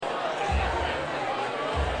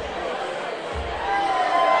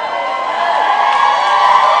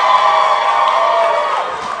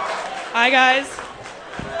Hi, guys.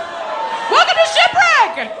 Welcome to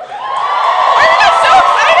Shipwreck! Are you guys so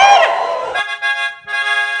excited?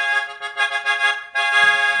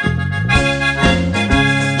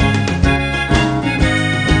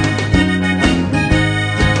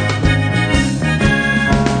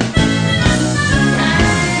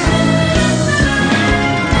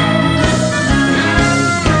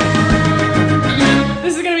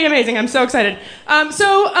 This is going to be amazing. I'm so excited.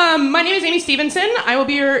 My name is Amy Stevenson. I will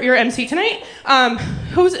be your MC tonight.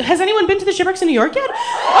 Has anyone been to the Shipwrecks in New York yet?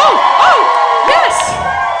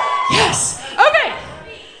 Yes. Okay.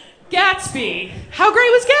 Gatsby. How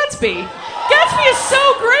great was Gatsby? Gatsby is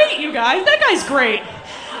so great, you guys. That guy's great.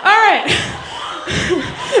 All right.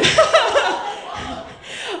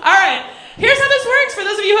 Here's how this works for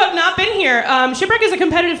those of you who have not been here. Shipwreck is a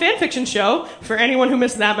competitive fan fiction show. For anyone who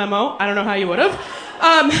missed that memo, I don't know how you would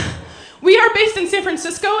have. We are based in San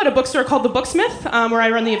Francisco at a bookstore called The Booksmith, where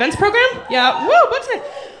I run the events program. Yeah, woo,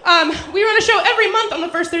 Booksmith. We run a show every month on the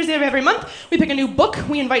first Thursday of every month. We pick a new book.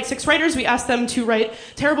 We invite 6 writers. We ask them to write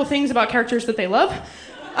terrible things about characters that they love.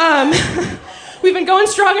 We've been going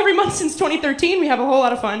strong every month since 2013. We have a whole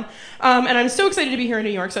lot of fun. And I'm so excited to be here in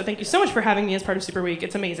New York, so thank you so much for having me as part of Super Week.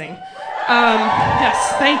 It's amazing.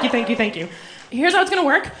 Yes, thank you. Here's how it's going to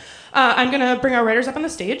work. I'm going to bring our writers up on the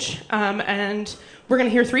stage, and we're going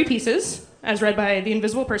to hear 3 pieces, as read by the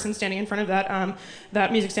invisible person standing in front of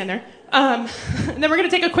that music stand there. And then we're going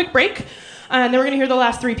to take a quick break, and then we're going to hear the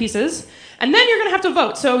last 3 pieces. And then you're going to have to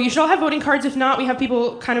vote. So you should all have voting cards. If not, we have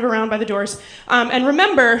people kind of around by the doors. And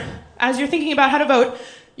remember, as you're thinking about how to vote,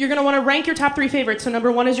 you're going to want to rank your top 3 favorites. So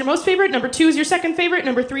number 1 is your most favorite, number 2 is your second favorite,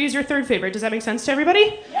 number 3 is your third favorite. Does that make sense to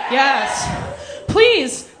everybody? Yes.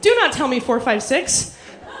 Please, do not tell me 4, 5, 6.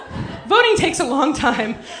 Voting takes a long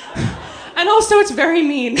time. And also, it's very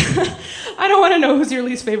mean. I don't want to know who's your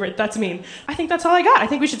least favorite. That's mean. I think that's all I got. I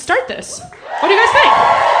think we should start this. What do you guys think?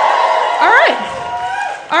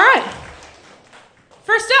 All right.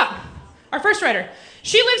 First up, our first writer.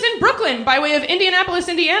 She lives in Brooklyn by way of Indianapolis,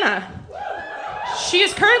 Indiana. She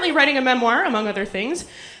is currently writing a memoir, among other things,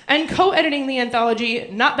 and co-editing the anthology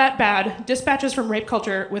Not That Bad, Dispatches from Rape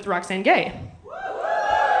Culture with Roxane Gay.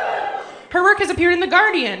 Her work has appeared in The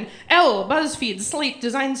Guardian, Elle, BuzzFeed, Slate,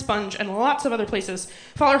 Design Sponge, and lots of other places.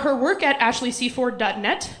 Follow her work at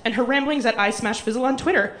ashleycford.net and her ramblings at iSmashFizzle on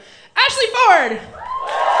Twitter. Ashley Ford!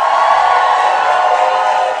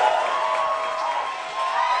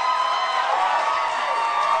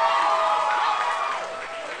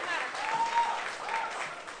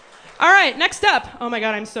 All right, next up. Oh my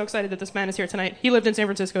God, I'm so excited that this man is here tonight. He lived in San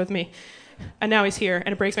Francisco with me. And now he's here,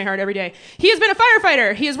 and it breaks my heart every day. He has been a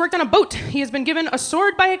firefighter. He has worked on a boat. He has been given a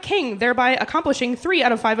sword by a king, thereby accomplishing 3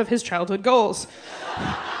 out of 5 of his childhood goals.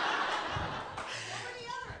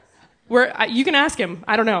 You can ask him.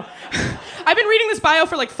 I don't know. I've been reading this bio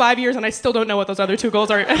for like 5 years, and I still don't know what those other 2 goals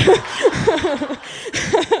are.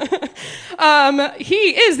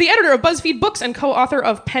 He is the editor of BuzzFeed Books and co-author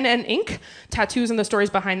of Pen and Ink, Tattoos and the Stories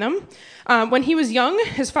Behind Them. When he was young,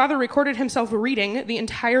 his father recorded himself reading the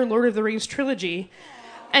entire Lord of the Rings trilogy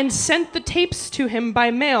and sent the tapes to him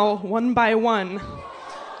by mail, one by one.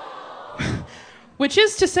 Which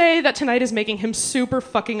is to say that tonight is making him super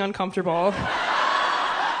fucking uncomfortable.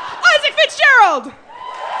 Isaac Fitzgerald!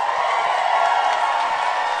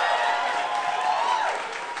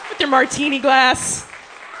 With their martini glass.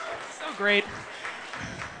 So great.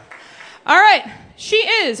 All right. She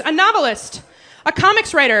is a novelist, a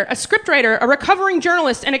comics writer, a scriptwriter, a recovering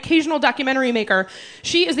journalist, and occasional documentary maker.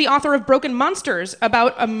 She is the author of Broken Monsters,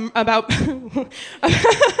 about about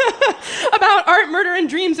art, murder, and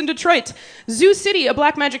dreams in Detroit. Zoo City, a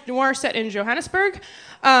black magic noir set in Johannesburg.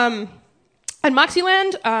 And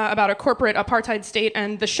Moxieland, about a corporate apartheid state.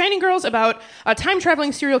 And The Shining Girls, about a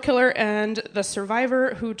time-traveling serial killer and the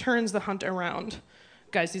survivor who turns the hunt around.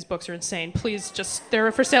 Guys, these books are insane. Please,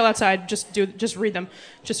 they're for sale outside. Just read them.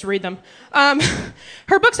 Just read them.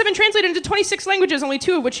 Her books have been translated into 26 languages, only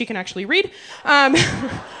 2 of which she can actually read. And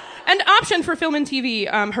optioned for film and TV.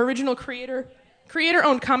 Her original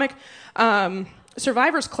creator-owned comic,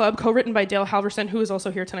 Survivors Club, co-written by Dale Halverson, who is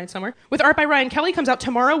also here tonight somewhere, with art by Ryan Kelly, comes out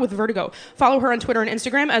tomorrow with Vertigo. Follow her on Twitter and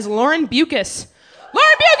Instagram as Lauren Bucas.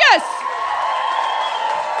 Lauren Bucas!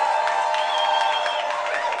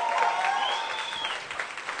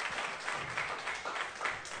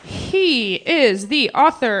 He is the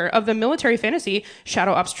author of the military fantasy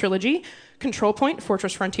Shadow Ops trilogy, Control Point,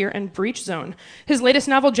 Fortress Frontier, and Breach Zone. His latest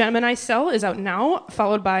novel, Gemini Cell, is out now,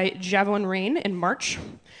 followed by Javelin Rain in March.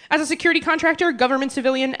 As a security contractor, government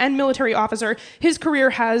civilian, and military officer, his career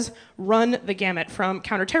has run the gamut, from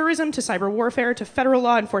counterterrorism to cyber warfare to federal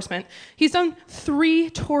law enforcement. He's done 3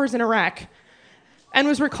 tours in Iraq and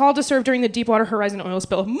was recalled to serve during the Deepwater Horizon oil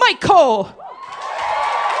spill. Mike Cole!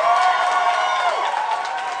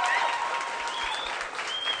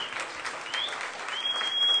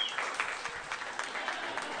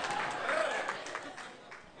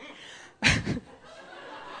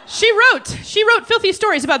 She wrote filthy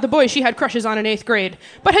stories about the boys she had crushes on in 8th grade,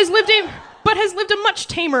 but has lived a much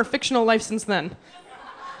tamer fictional life since then.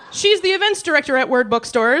 She's the events director at Word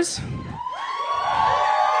Bookstores,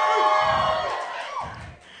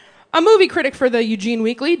 a movie critic for the Eugene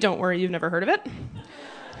Weekly, don't worry, you've never heard of it,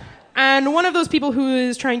 and one of those people who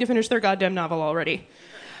is trying to finish their goddamn novel already.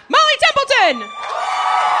 Molly Templeton!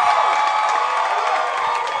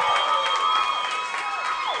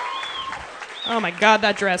 Oh my God,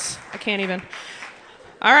 that dress. I can't even.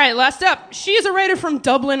 All right, last up. She is a writer from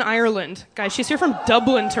Dublin, Ireland. Guys, she's here from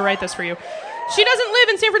Dublin to write this for you. She doesn't live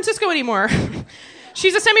in San Francisco anymore.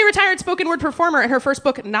 She's a semi-retired spoken word performer, and her first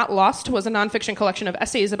book, Not Lost, was a nonfiction collection of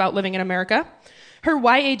essays about living in America. Her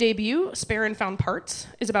YA debut, Spare and Found Parts,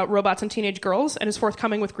 is about robots and teenage girls and is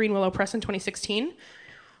forthcoming with Green Willow Press in 2016.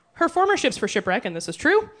 Her former ships for Shipwreck, and this is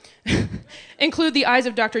true, include The Eyes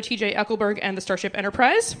of Dr. T.J. Eckelberg and the Starship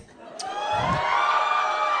Enterprise.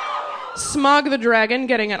 Smog the Dragon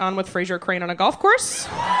getting it on with Fraser Crane on a golf course.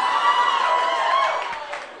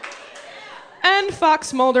 And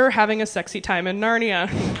Fox Mulder having a sexy time in Narnia.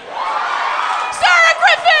 Sarah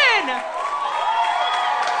Griffin!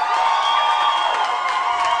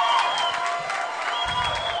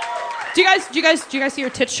 Do you guys see her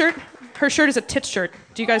tits shirt? Her shirt is a tits shirt.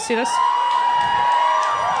 Do you guys see this?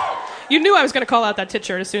 You knew I was going to call out that tit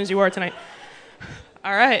shirt as soon as you wore it tonight.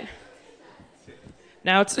 All right.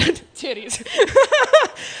 Now it's titties.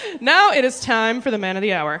 Now it is time for the man of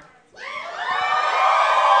the hour.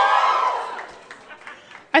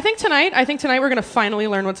 I think tonight we're going to finally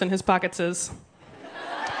learn what's in his pockets is.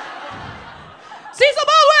 Cecil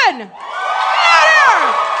Baldwin! Get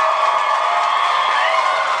out here!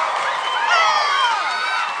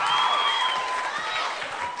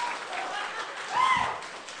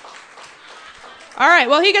 All right,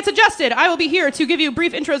 well, he gets adjusted. I will be here to give you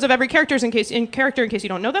brief intros of every character in case you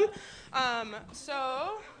don't know them. Oh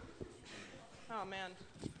man,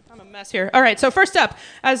 I'm a mess here. All right, so first up,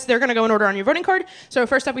 as they're going to go in order on your voting card. So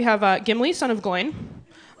first up, we have Gimli, son of Gloin.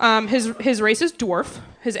 His race is dwarf.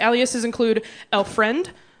 His aliases include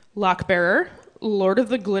Elfriend, Lockbearer, Lord of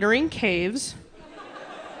the Glittering Caves.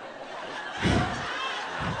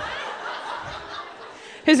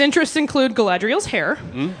 His interests include Galadriel's hair.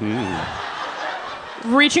 Mm-hmm.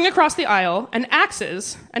 Reaching across the aisle, and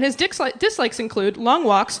axes, and his dislikes include long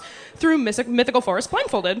walks through mythical forests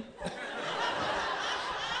blindfolded.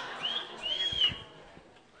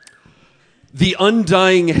 The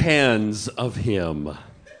undying hands of him.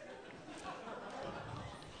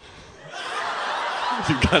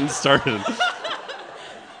 You've gotten started.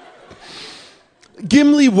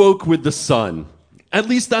 Gimli woke with the sun. At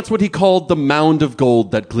least that's what he called the mound of gold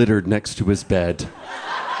that glittered next to his bed.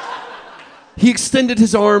 He extended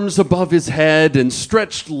his arms above his head and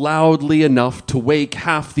stretched loudly enough to wake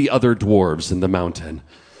half the other dwarves in the mountain.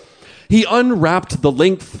 He unwrapped the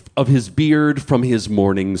length of his beard from his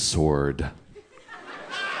morning sword.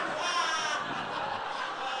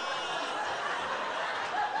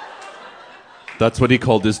 That's what he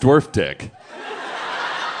called his dwarf dick.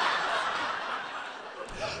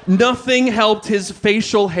 Nothing helped his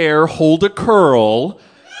facial hair hold a curl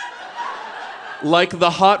like the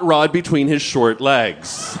hot rod between his short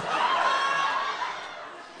legs.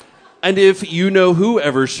 And if you know who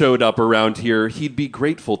ever showed up around here, he'd be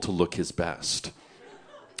grateful to look his best.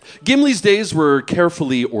 Gimli's days were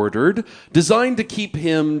carefully ordered, designed to keep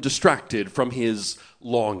him distracted from his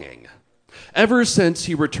longing. Ever since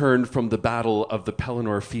he returned from the Battle of the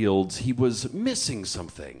Pelennor Fields, he was missing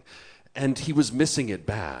something, and he was missing it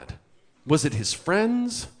bad. Was it his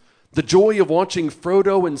friends? The joy of watching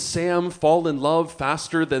Frodo and Sam fall in love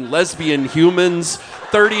faster than lesbian humans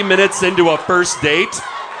 30 minutes into a first date?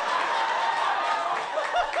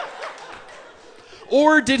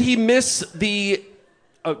 Or did he miss the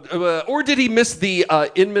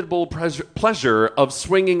inimitable pleasure of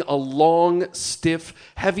swinging a long, stiff,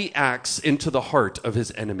 heavy axe into the heart of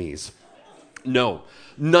his enemies? No,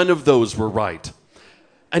 none of those were right.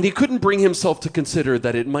 And he couldn't bring himself to consider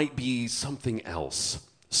that it might be something else.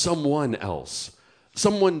 Someone else.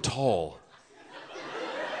 Someone tall.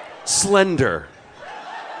 Slender.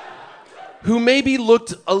 Who maybe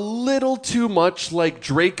looked a little too much like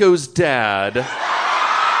Draco's dad.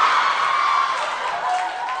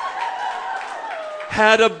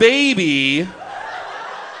 had a baby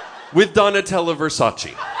with Donatella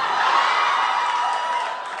Versace.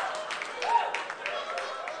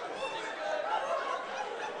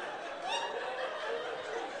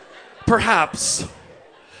 Perhaps,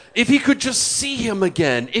 if he could just see him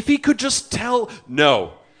again, if he could just tell...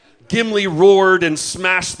 No. Gimli roared and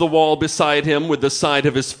smashed the wall beside him with the side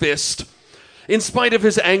of his fist. In spite of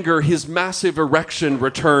his anger, his massive erection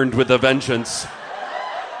returned with a vengeance,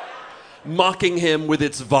 mocking him with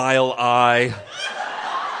its vile eye,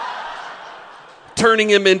 turning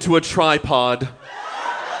him into a tripod,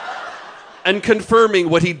 and confirming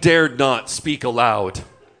what he dared not speak aloud.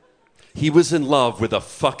 He was in love with a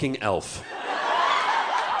fucking elf.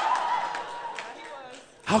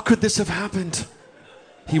 How could this have happened?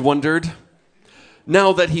 He wondered.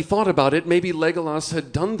 Now that he thought about it, maybe Legolas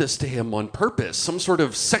had done this to him on purpose, some sort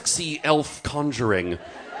of sexy elf conjuring.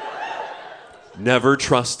 Never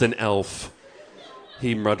trust an elf,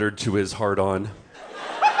 he muttered to his heart-on.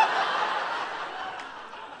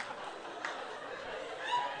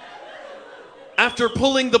 After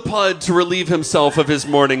pulling the pud to relieve himself of his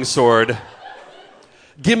morning sword,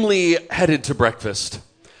 Gimli headed to breakfast.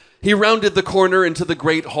 He rounded the corner into the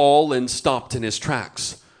great hall and stopped in his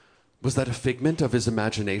tracks. Was that a figment of his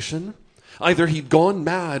imagination? Either he'd gone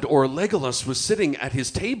mad or Legolas was sitting at his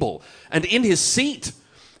table and in his seat.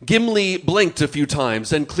 Gimli blinked a few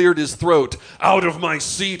times and cleared his throat. "Out of my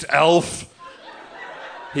seat, elf!"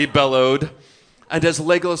 he bellowed. And as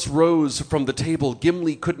Legolas rose from the table,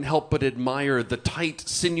 Gimli couldn't help but admire the tight,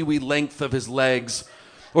 sinewy length of his legs,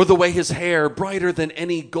 or the way his hair, brighter than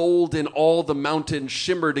any gold in all the mountain,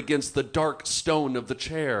 shimmered against the dark stone of the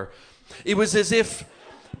chair. It was as if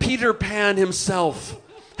Peter Pan himself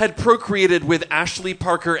had procreated with Ashley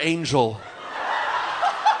Parker Angel,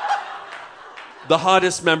 the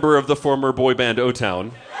hottest member of the former boy band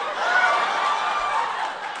O-Town.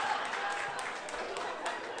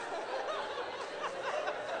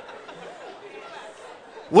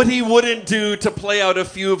 What he wouldn't do to play out a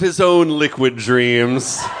few of his own liquid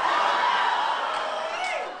dreams.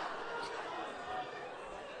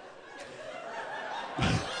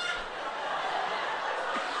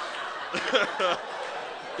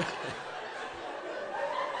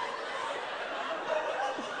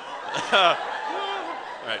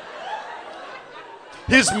 Right.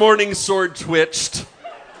 His morning sword twitched,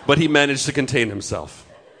 but he managed to contain himself.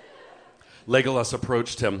 Legolas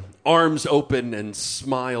approached him, arms open and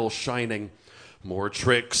smile shining. More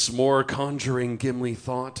tricks, more conjuring, Gimli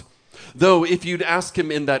thought. Though if you'd asked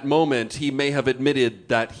him in that moment, he may have admitted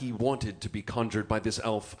that he wanted to be conjured by this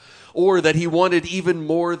elf, or that he wanted even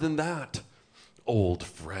more than that. Old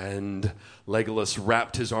friend, Legolas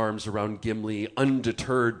wrapped his arms around Gimli,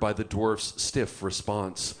 undeterred by the dwarf's stiff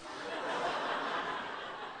response.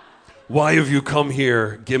 Why have you come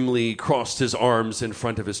here? Gimli crossed his arms in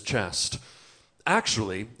front of his chest.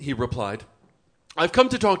 Actually, he replied, I've come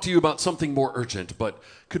to talk to you about something more urgent, but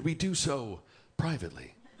could we do so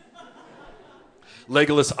privately?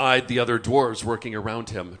 Legolas eyed the other dwarves working around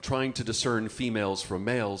him, trying to discern females from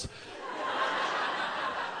males,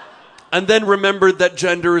 and then remembered that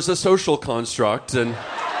gender is a social construct and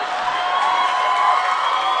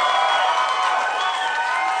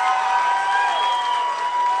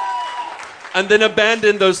then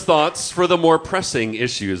abandoned those thoughts for the more pressing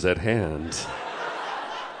issues at hand.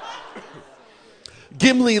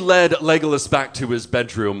 Gimli led Legolas back to his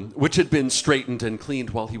bedroom, which had been straightened and cleaned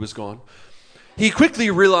while he was gone. He quickly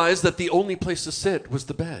realized that the only place to sit was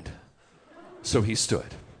the bed, so he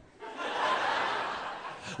stood.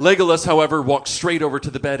 Legolas, however, walked straight over to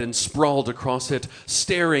the bed and sprawled across it,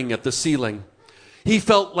 staring at the ceiling. He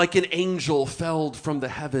felt like an angel felled from the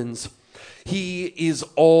heavens. He is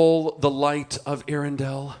all the light of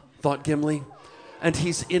Arendelle, thought Gimli, and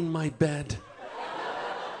he's in my bed.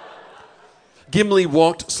 Gimli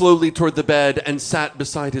walked slowly toward the bed and sat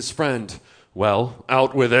beside his friend. Well,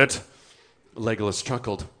 out with it. Legolas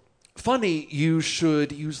chuckled. Funny you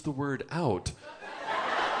should use the word out.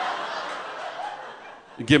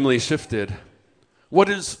 Gimli shifted.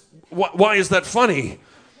 Why is that funny?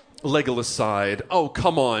 Legolas sighed. Oh,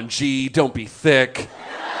 come on, G, don't be thick.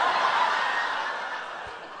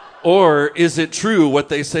 Or is it true what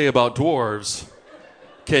they say about dwarves?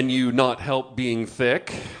 Can you not help being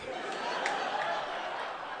thick?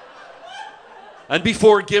 And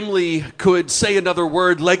before Gimli could say another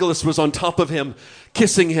word, Legolas was on top of him,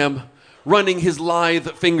 kissing him, running his lithe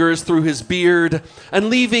fingers through his beard, and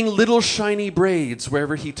leaving little shiny braids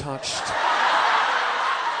wherever he touched.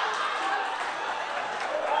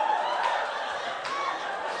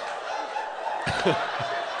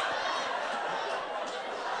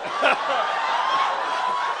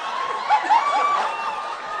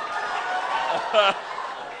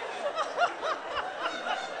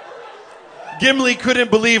 Gimli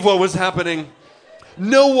couldn't believe what was happening.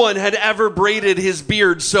 No one had ever braided his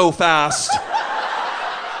beard so fast.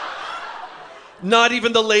 Not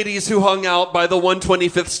even the ladies who hung out by the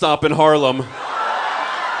 125th stop in Harlem.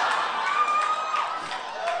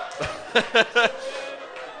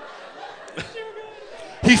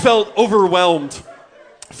 He felt overwhelmed,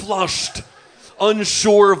 flushed,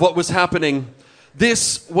 unsure of what was happening.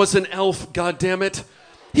 This was an elf, goddammit.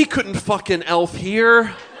 He couldn't fuck an elf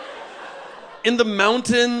here. In the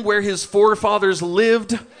mountain where his forefathers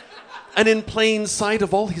lived, and in plain sight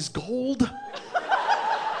of all his gold.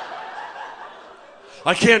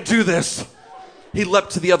 I can't do this. He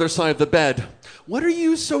leapt to the other side of the bed. What are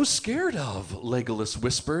you so scared of? Legolas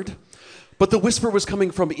whispered. But the whisper was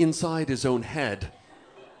coming from inside his own head.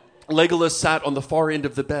 Legolas sat on the far end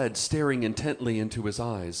of the bed, staring intently into his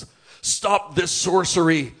eyes. Stop this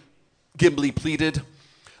sorcery, Gimli pleaded.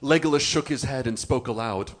 Legolas shook his head and spoke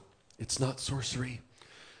aloud. It's not sorcery.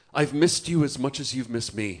 I've missed you as much as you've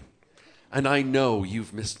missed me. And I know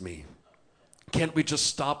you've missed me. Can't we just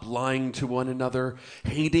stop lying to one another,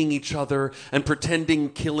 hating each other, and pretending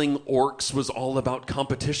killing orcs was all about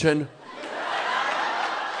competition?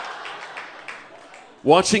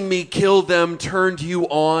 Watching me kill them turned you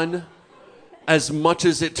on as much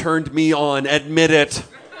as it turned me on. Admit it.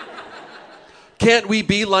 Can't we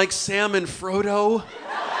be like Sam and Frodo?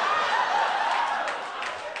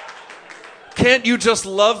 Can't you just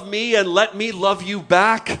love me and let me love you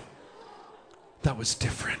back? That was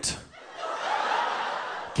different.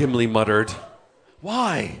 Gimli muttered.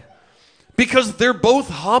 Why? Because they're both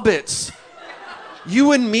hobbits.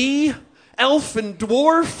 You and me, elf and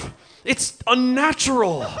dwarf. It's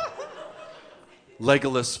unnatural.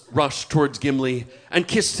 Legolas rushed towards Gimli and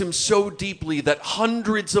kissed him so deeply that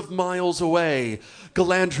hundreds of miles away,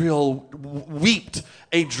 Galadriel wept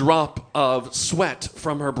a drop of sweat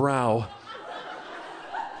from her brow.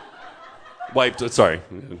 Sorry.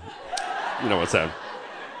 You know what's that?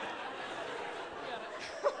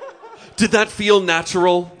 Did that feel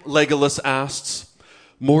natural? Legolas asks.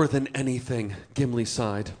 More than anything, Gimli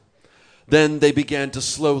sighed. Then they began to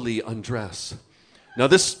slowly undress. Now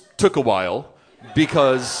this took a while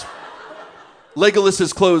because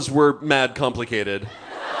Legolas's clothes were mad complicated.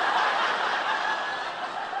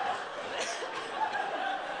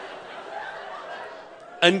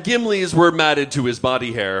 And Gimli's were matted to his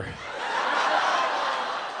body hair.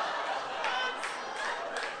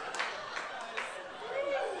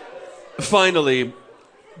 Finally,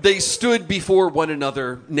 they stood before one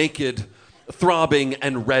another, naked, throbbing,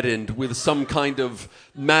 and reddened with some kind of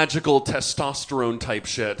magical testosterone type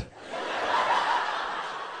shit.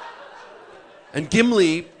 And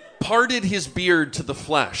Gimli parted his beard to the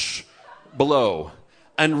flesh below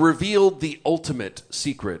and revealed the ultimate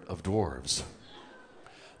secret of dwarves.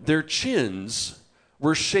 Their chins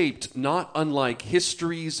were shaped not unlike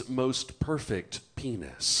history's most perfect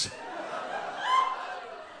penis.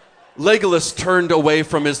 Legolas turned away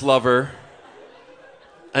from his lover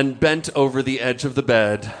and bent over the edge of the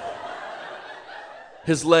bed.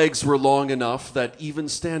 His legs were long enough that even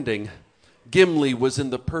standing, Gimli was in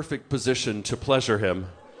the perfect position to pleasure him.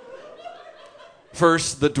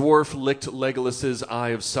 First, the dwarf licked Legolas's eye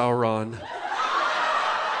of Sauron.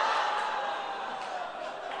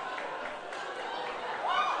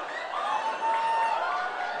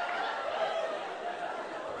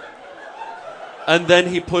 And then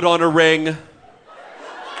he put on a ring.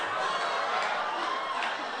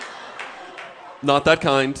 Not that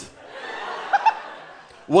kind.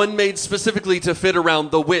 One made specifically to fit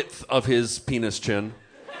around the width of his penis chin.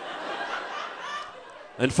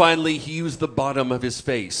 And finally, he used the bottom of his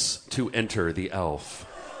face to enter the elf.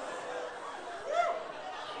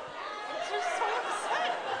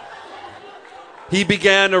 He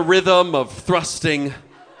began a rhythm of thrusting,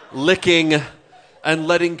 licking, and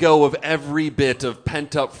letting go of every bit of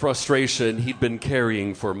pent-up frustration he'd been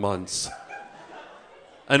carrying for months.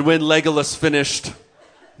 And when Legolas finished,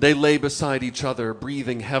 they lay beside each other,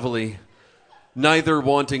 breathing heavily, neither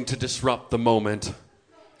wanting to disrupt the moment.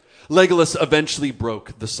 Legolas eventually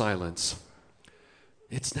broke the silence.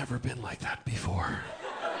 It's never been like that before.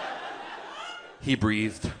 He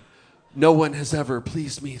breathed. No one has ever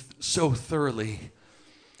pleased me so thoroughly.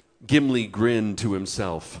 Gimli grinned to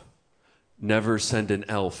himself. Never send an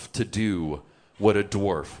elf to do what a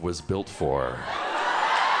dwarf was built for.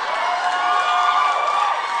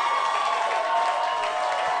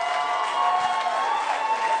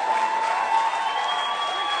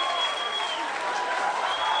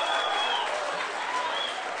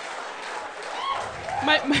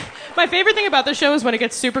 My favorite thing about the show is when it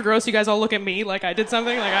gets super gross, you guys all look at me like I did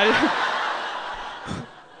something.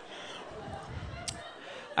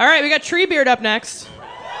 All right, we got Treebeard up next.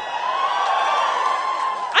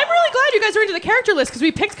 I'm really glad you guys are into the character list because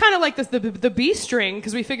we picked kind of like the B string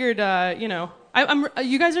because we figured,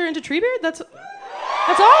 you guys are into Treebeard? That's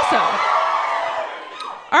awesome.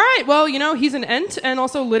 All right, well, he's an ent and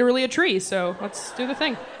also literally a tree, so let's do the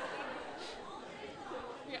thing.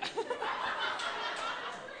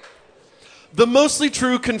 The Mostly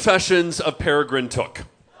True Confessions of Peregrine Took.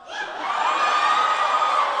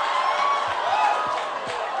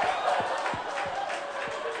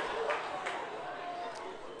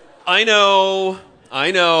 I know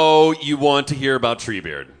you want to hear about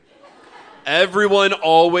Treebeard. Everyone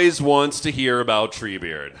always wants to hear about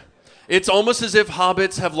Treebeard. It's almost as if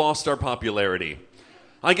hobbits have lost our popularity.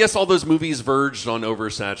 I guess all those movies verged on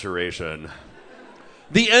oversaturation.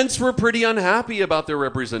 The Ents were pretty unhappy about their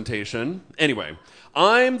representation. Anyway,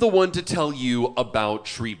 I'm the one to tell you about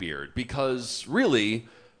Treebeard because, really,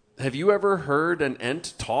 have you ever heard an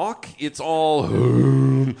Ent talk? It's all...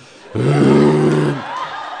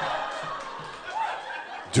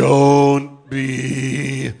 Don't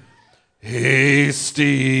be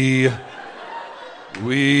hasty.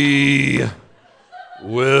 We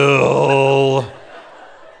will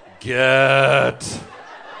get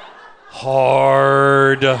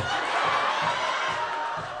hard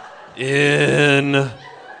in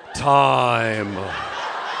time.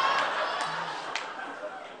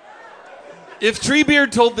 If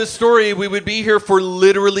Treebeard told this story, we would be here for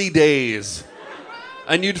literally days.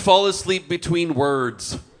 And you'd fall asleep between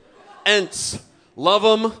words. Ents. Love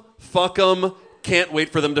 'em, fuck 'em, can't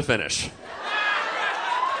wait for them to finish.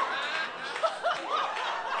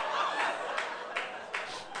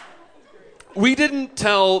 We didn't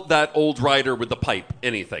tell that old rider with the pipe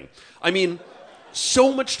anything. I mean,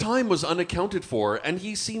 so much time was unaccounted for, and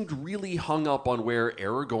he seemed really hung up on where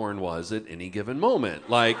Aragorn was at any given moment.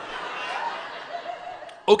 Like,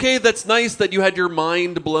 okay, that's nice that you had your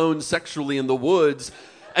mind blown sexually in the woods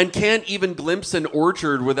and can't even glimpse an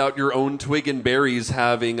orchard without your own twig and berries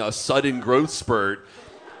having a sudden growth spurt.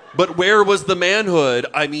 But where was the manhood?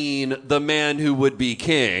 I mean, the man who would be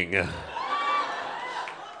king.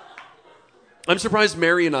 I'm surprised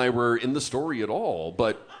Mary and I were in the story at all,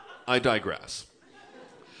 but I digress.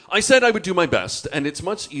 I said I would do my best, and it's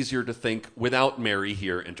much easier to think without Mary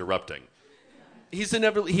here interrupting. He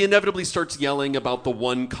inevitably starts yelling about the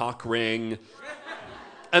one cock ring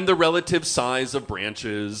and the relative size of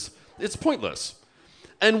branches. It's pointless.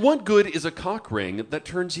 And what good is a cock ring that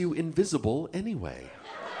turns you invisible anyway?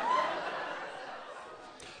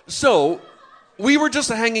 So, we were just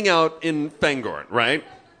hanging out in Fangorn, right?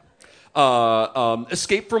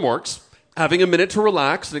 Escape from orcs, having a minute to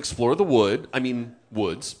relax and explore the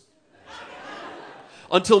woods.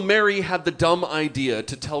 Until Mary had the dumb idea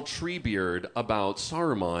to tell Treebeard about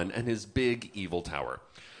Saruman and his big evil tower.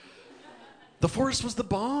 The forest was the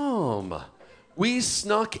bomb. We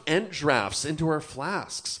snuck ent drafts into our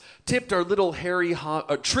flasks, tripped our little hairy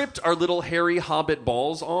hobbit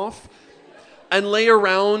balls off, and lay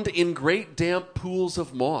around in great damp pools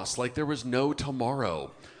of moss like there was no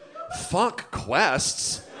tomorrow. Fuck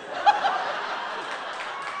quests.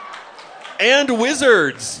 And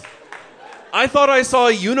wizards. I thought I saw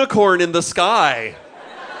a unicorn in the sky.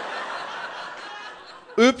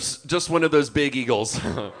 Oops, just one of those big eagles.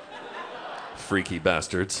 Freaky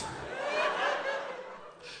bastards.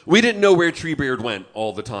 We didn't know where Treebeard went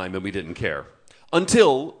all the time, and we didn't care.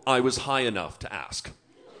 Until I was high enough to ask.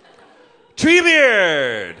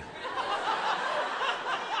 Treebeard!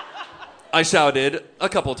 I shouted a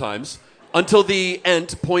couple times until the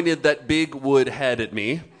ent pointed that big wood head at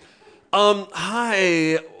me.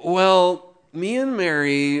 Hi. Well, me and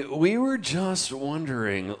Mary, we were just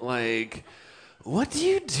wondering, what do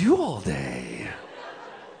you do all day?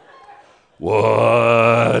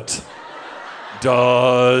 What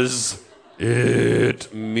does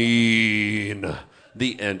it mean?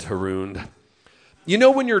 The ent harooned. You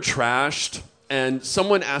know when you're trashed and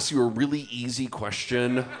someone asks you a really easy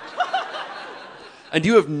question and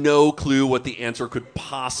you have no clue what the answer could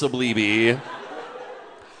possibly be?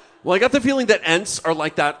 Well, I got the feeling that ents are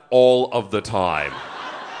like that all of the time.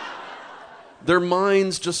 Their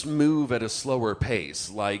minds just move at a slower pace,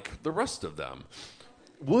 like the rest of them.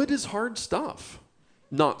 Wood is hard stuff,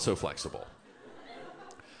 not so flexible.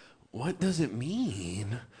 What does it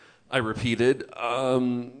mean? I repeated.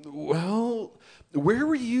 Well, where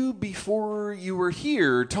were you before you were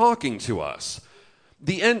here talking to us?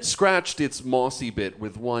 The ent scratched its mossy bit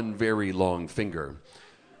with one very long finger.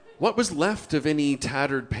 What was left of any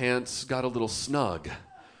tattered pants got a little snug.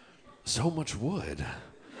 So much wood.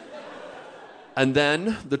 And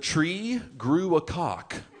then the tree grew a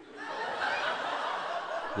cock.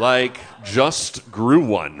 Like, just grew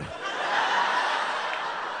one.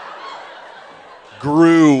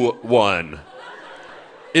 Grew one.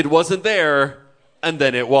 It wasn't there, and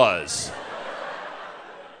then it was.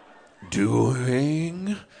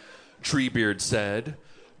 Doing, Treebeard said.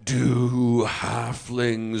 Do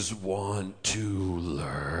halflings want to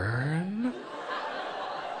learn?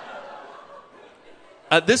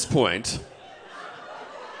 At this point,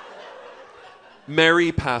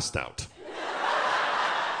 Mary passed out.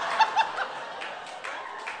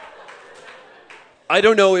 I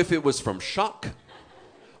don't know if it was from shock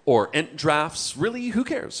or ent drafts. Really, who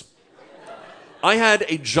cares? I had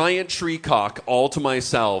a giant tree cock all to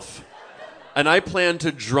myself, and I planned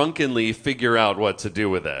to drunkenly figure out what to do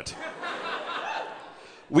with it.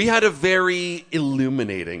 We had a very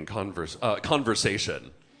illuminating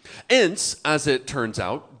conversation. Ents, as it turns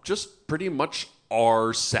out, just pretty much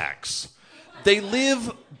are sex. They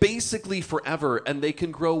live basically forever, and they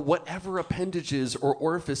can grow whatever appendages or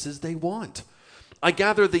orifices they want. I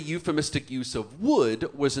gather the euphemistic use of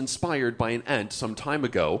wood was inspired by an ent some time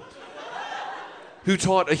ago who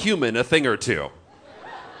taught a human a thing or two.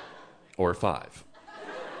 Or 5.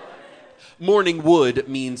 Morning wood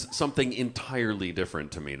means something entirely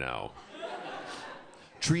different to me now.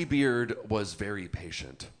 Treebeard was very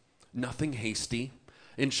patient, nothing hasty,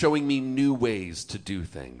 in showing me new ways to do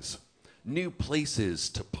things, new places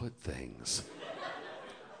to put things.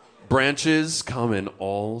 Branches come in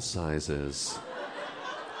all sizes.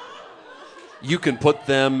 You can put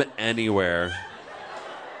them anywhere.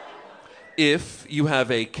 If you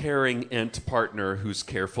have a caring ent partner who's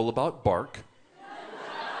careful about bark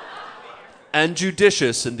and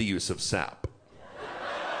judicious in the use of sap.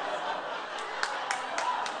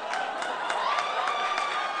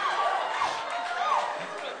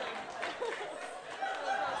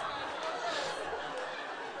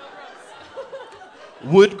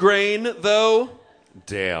 Wood grain, though,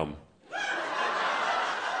 damn.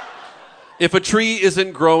 If a tree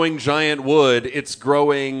isn't growing giant wood, it's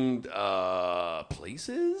growing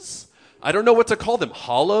places? I don't know what to call them.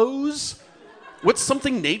 Hollows? What's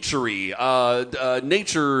something naturey?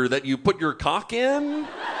 Nature that you put your cock in?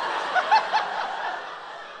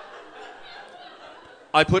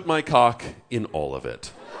 I put my cock in all of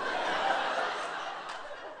it.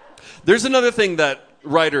 There's another thing that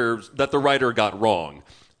the writer got wrong.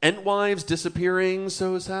 Entwives disappearing,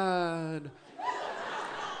 so sad.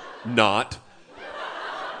 Not.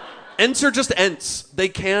 Ents are just ents. They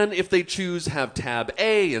can, if they choose, have tab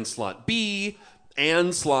A and slot B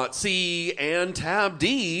and slot C and tab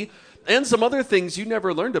D and some other things you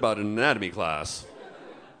never learned about in anatomy class.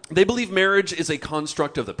 They believe marriage is a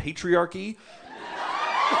construct of the patriarchy,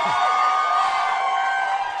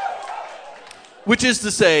 which is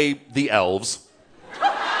to say, the elves.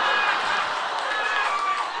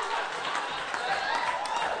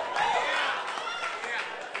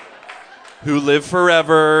 Who live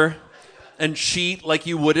forever and cheat like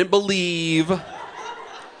you wouldn't believe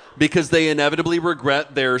because they inevitably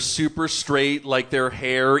regret their super straight, like their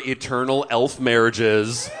hair, eternal elf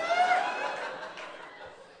marriages.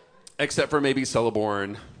 Except for maybe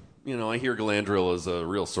Celeborn. You know, I hear Galadriel is a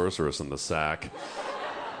real sorceress in the sack.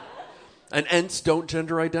 And Ents don't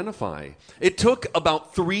gender identify. It took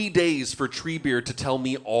about 3 days for Treebeard to tell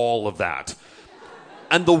me all of that.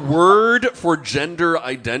 And the word for gender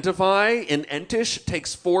identify in Entish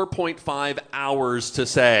takes 4.5 hours to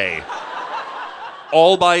say.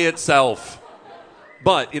 All by itself.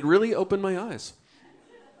 But it really opened my eyes.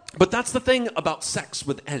 But that's the thing about sex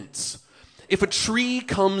with Ents. If a tree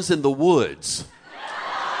comes in the woods,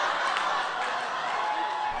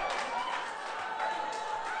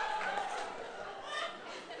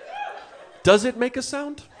 does it make a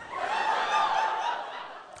sound?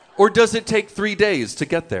 Or does it take 3 days to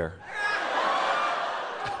get there?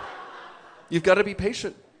 You've got to be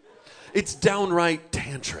patient. It's downright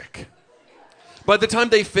tantric. By the time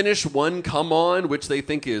they finish one come on, which they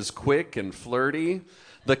think is quick and flirty,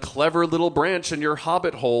 the clever little branch in your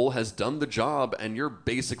hobbit hole has done the job and you're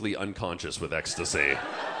basically unconscious with ecstasy.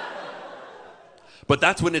 But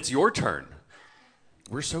that's when it's your turn.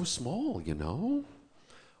 We're so small, you know?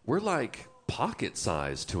 We're like pocket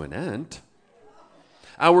size to an ent.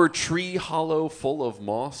 Our tree hollow full of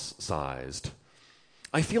moss sized.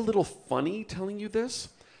 I feel a little funny telling you this,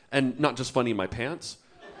 and not just funny in my pants,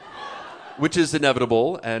 which is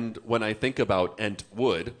inevitable, and when I think about ent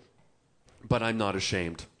wood, but I'm not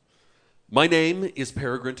ashamed. My name is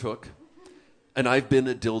Peregrine Took, and I've been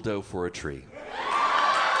a dildo for a tree.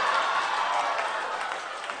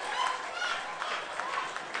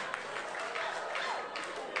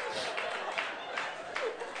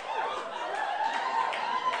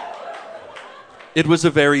 It was a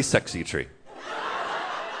very sexy tree.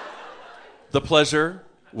 The pleasure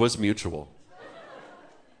was mutual.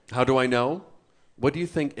 How do I know? What do you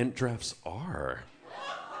think int drafts are?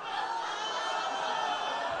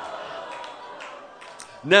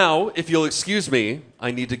 Now, if you'll excuse me,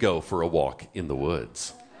 I need to go for a walk in the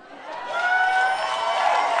woods.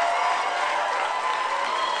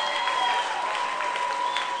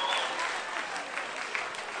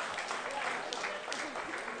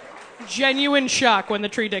 Genuine shock when the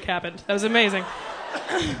tree dick happened. That was amazing.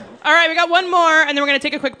 All right, we got one more, and then we're going to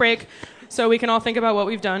take a quick break so we can all think about what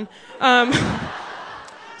we've done.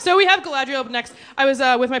 So we have Galadriel up next. I was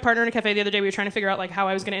with my partner in a cafe the other day. We were trying to figure out like how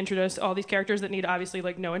I was going to introduce all these characters that need obviously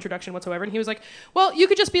like no introduction whatsoever. And he was like, "Well, you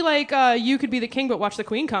could just be like, you could be the king, but watch the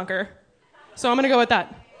queen conquer." So I'm going to go with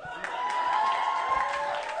that.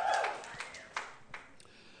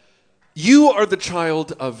 You are the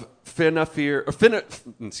child of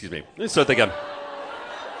excuse me. Let me start that again.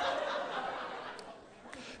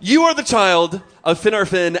 You are the child of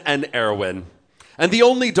Finarfin and Erwin, and the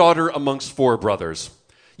only daughter amongst 4 brothers.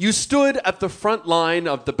 You stood at the front line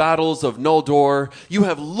of the battles of Noldor. You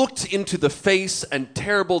have looked into the face and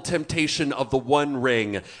terrible temptation of the One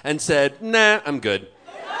Ring and said, "Nah, I'm good."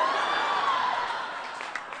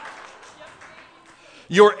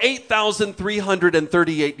 You're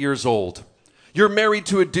 8,338 years old. You're married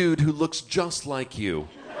to a dude who looks just like you.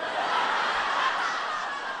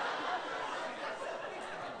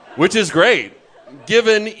 Which is great,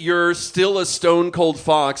 given you're still a stone-cold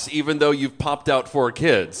fox even though you've popped out 4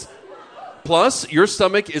 kids. Plus, your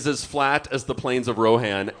stomach is as flat as the plains of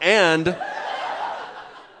Rohan, and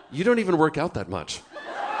you don't even work out that much.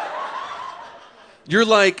 You're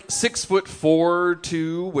like 6'4",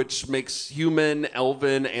 2, which makes human,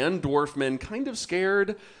 elven, and dwarf men kind of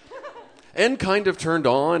scared and kind of turned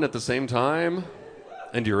on at the same time,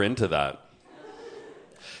 and you're into that.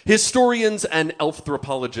 Historians and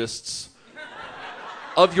elfthropologists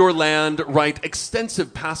of your land write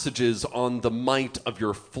extensive passages on the might of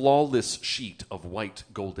your flawless sheet of white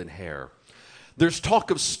golden hair. There's talk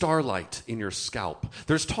of starlight in your scalp.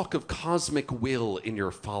 There's talk of cosmic will in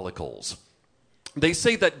your follicles. They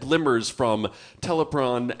say that glimmers from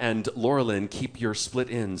Telepron and Laurelin keep your split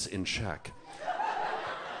ends in check.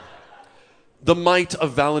 The might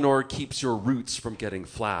of Valinor keeps your roots from getting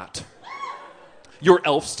flat. Your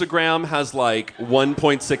Elfstagram has like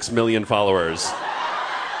 1.6 million followers.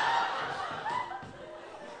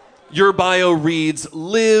 Your bio reads,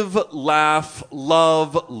 "Live, laugh,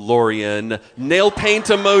 love, Lorien." Nail paint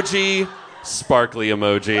emoji, sparkly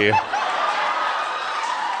emoji.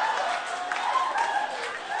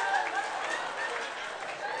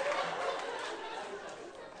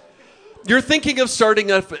 You're thinking of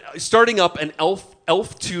starting up an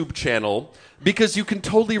elf tube channel because you can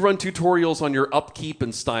totally run tutorials on your upkeep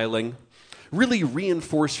and styling. Really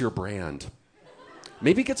reinforce your brand.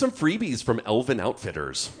 Maybe get some freebies from Elven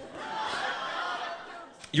Outfitters.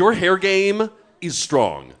 Your hair game is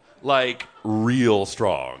strong, like real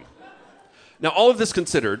strong. Now, all of this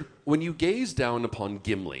considered, when you gaze down upon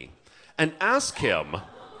Gimli and ask him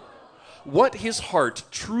what his heart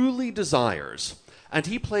truly desires, and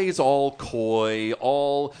he plays all coy,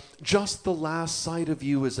 all just the last sight of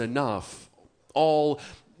you is enough, all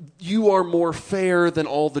you are more fair than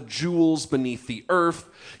all the jewels beneath the earth,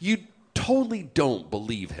 you totally don't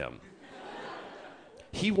believe him.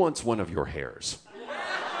 He wants one of your hairs.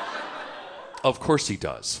 Of course he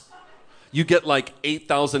does. You get like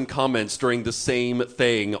 8,000 comments during the same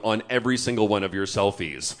thing on every single one of your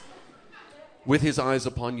selfies. With his eyes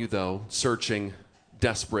upon you, though, searching,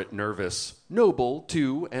 desperate, nervous, noble,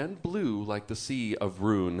 too, and blue like the sea of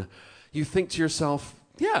Rune, you think to yourself,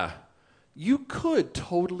 yeah, you could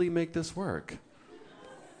totally make this work.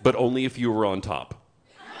 But only if you were on top.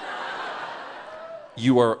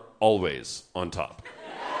 You are always on top.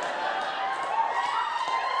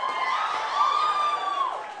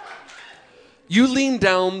 You lean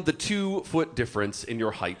down the 2-foot difference in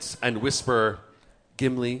your heights and whisper,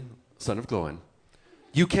 "Gimli, son of Glóin,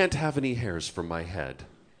 you can't have any hairs from my head.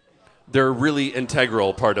 They're a really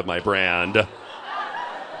integral part of my brand.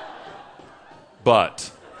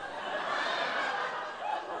 But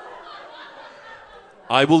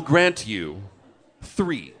I will grant you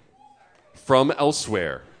 3 from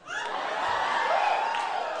elsewhere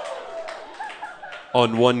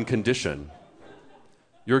on one condition.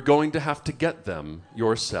 You're going to have to get them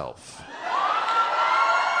yourself.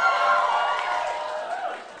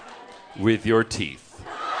 With your teeth."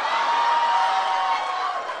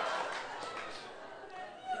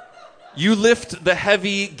 You lift the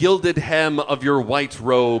heavy gilded hem of your white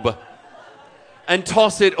robe and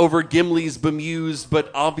toss it over Gimli's bemused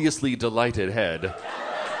but obviously delighted head.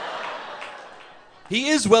 He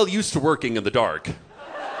is well used to working in the dark.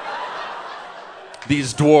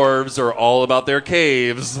 These dwarves are all about their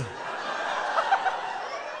caves.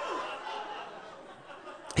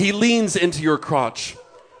 He leans into your crotch,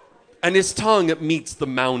 and his tongue meets the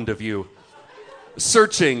mound of you,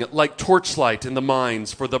 searching like torchlight in the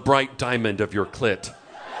mines for the bright diamond of your clit.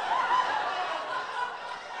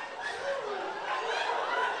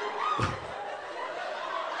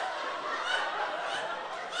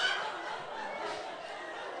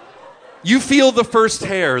 You feel the first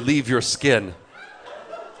hair leave your skin.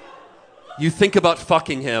 You think about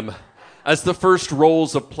fucking him as the first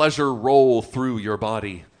rolls of pleasure roll through your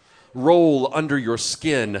body, roll under your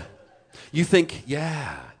skin. You think,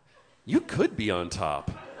 yeah, you could be on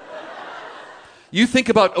top. You think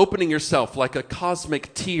about opening yourself like a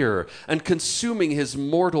cosmic tear and consuming his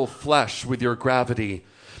mortal flesh with your gravity.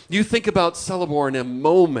 You think about Celeborn in a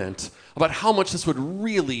moment, about how much this would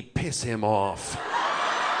really piss him off.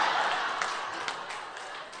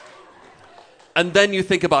 And then you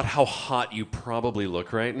think about how hot you probably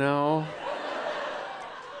look right now.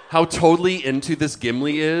 How totally into this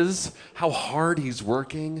Gimli is. How hard he's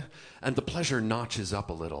working. And the pleasure notches up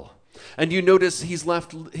a little. And you notice he's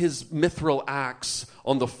left his mithril axe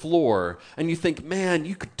on the floor. And you think, man,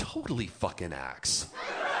 you could totally fucking axe.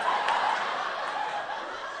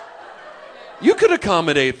 You could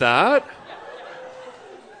accommodate that.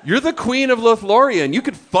 You're the queen of Lothlorien. You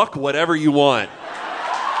could fuck whatever you want.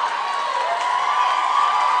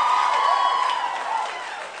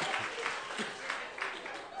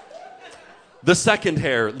 The second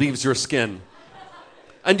hair leaves your skin.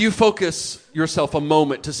 And you focus yourself a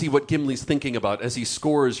moment to see what Gimli's thinking about as he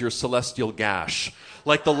scores your celestial gash,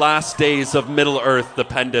 like the last days of Middle-earth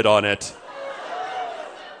depended on it.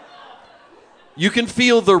 You can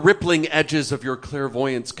feel the rippling edges of your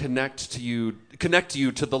clairvoyance connect you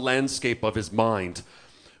to the landscape of his mind.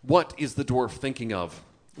 What is the dwarf thinking of?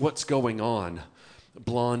 What's going on?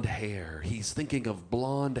 Blonde hair. He's thinking of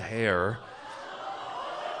blonde hair.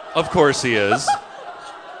 Of course he is.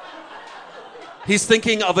 He's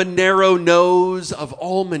thinking of a narrow nose, of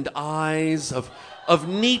almond eyes, of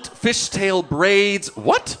neat fishtail braids.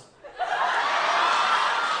 What?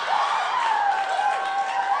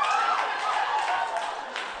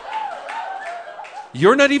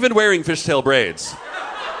 You're not even wearing fishtail braids.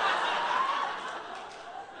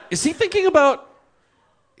 Is he thinking about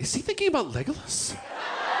Legolas?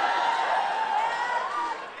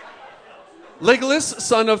 Legolas,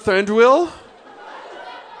 son of Thranduil?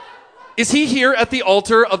 Is he here at the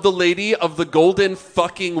altar of the Lady of the Golden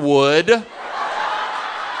fucking Wood?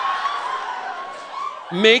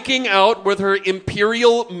 Making out with her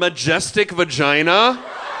imperial majestic vagina?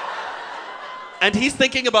 And he's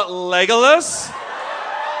thinking about Legolas?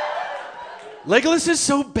 Legolas is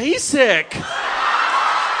so basic.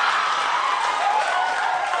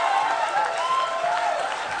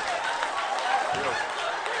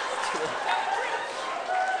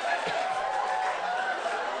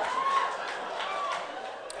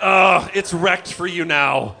 It's wrecked for you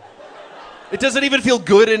now. It doesn't even feel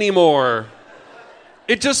good anymore.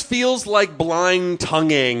 It just feels like blind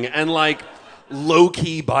tonguing and like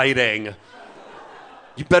low-key biting.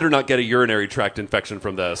 You better not get a urinary tract infection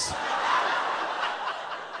from this.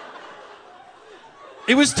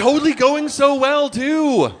 It was totally going so well,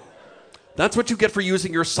 too. That's what you get for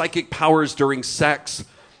using your psychic powers during sex.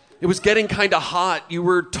 It was getting kind of hot. You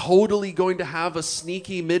were totally going to have a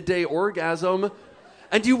sneaky midday orgasm.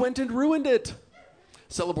 And you went and ruined it.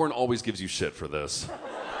 Celeborn always gives you shit for this.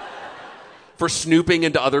 For snooping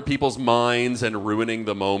into other people's minds and ruining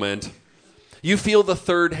the moment. You feel the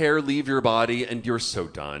third hair leave your body and you're so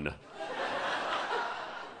done.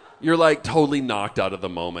 You're like totally knocked out of the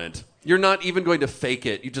moment. You're not even going to fake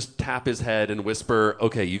it. You just tap his head and whisper,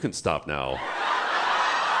 okay, you can stop now.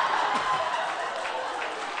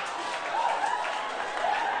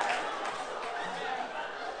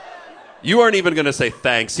 You aren't even going to say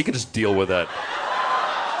thanks. He can just deal with it.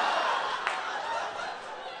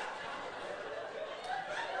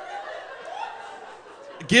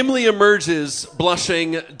 Gimli emerges,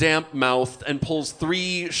 blushing, damp-mouthed, and pulls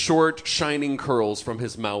 3 short, shining curls from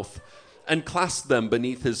his mouth and clasps them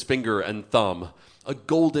beneath his finger and thumb, a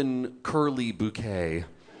golden, curly bouquet.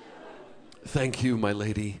 Thank you, my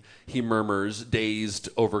lady, he murmurs, dazed,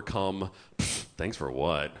 overcome. Thanks for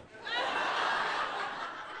what?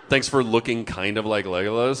 Thanks for looking kind of like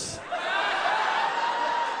Legolas.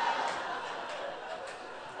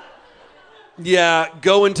 Yeah,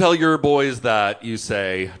 go and tell your boys that, you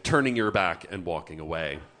say, turning your back and walking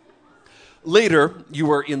away. Later,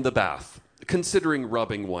 you are in the bath, considering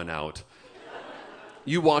rubbing one out.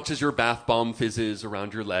 You watch as your bath bomb fizzes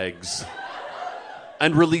around your legs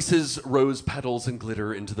and releases rose petals and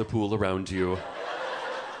glitter into the pool around you.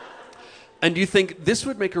 And you think this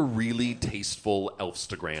would make a really tasteful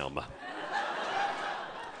Elfstagram.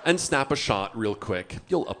 And snap a shot real quick.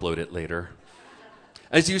 You'll upload it later.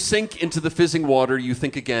 As you sink into the fizzing water, you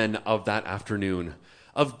think again of that afternoon,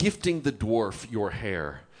 of gifting the dwarf your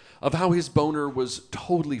hair, of how his boner was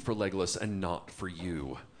totally for Legolas and not for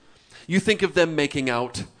you. You think of them making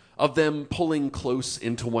out, of them pulling close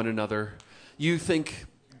into one another. You think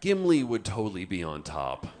Gimli would totally be on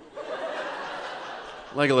top.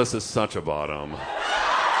 Legolas is such a bottom.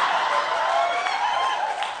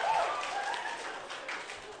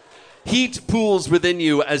 Heat pools within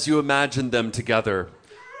you as you imagine them together.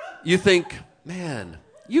 You think, man,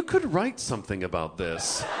 you could write something about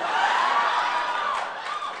this.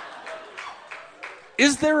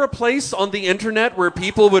 Is there a place on the internet where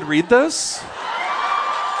people would read this?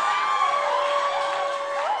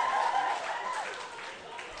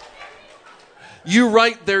 You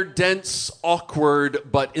write their dense, awkward,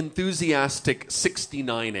 but enthusiastic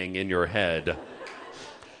 69ing in your head.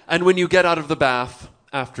 And when you get out of the bath,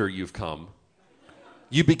 after you've come,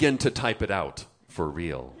 you begin to type it out for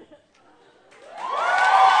real.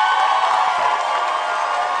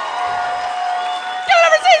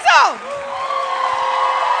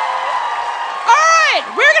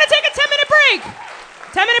 We're going to take a 10-minute break.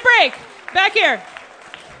 10-minute break. Back here.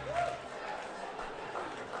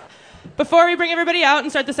 Before we bring everybody out and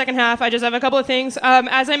start the second half, I just have a couple of things.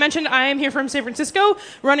 As I mentioned, I am here from San Francisco.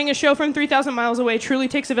 Running a show from 3,000 miles away truly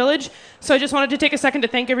takes a village. So I just wanted to take a second to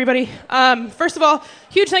thank everybody. First of all,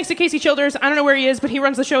 huge thanks to Casey Childers. I don't know where he is, but he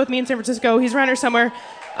runs the show with me in San Francisco. He's around here somewhere.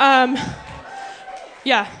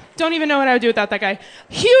 Yeah. Don't even know what I would do without that guy.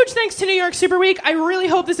 Huge thanks to New York Super Week. I really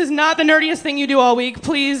hope this is not the nerdiest thing you do all week.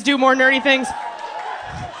 Please do more nerdy things.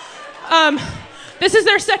 This is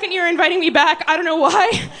their second year inviting me back. I don't know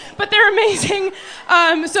why, but they're amazing.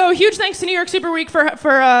 So huge thanks to New York Super Week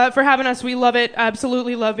for having us. We love it.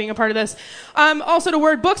 Absolutely love being a part of this. Also to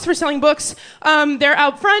Word Books for selling books. They're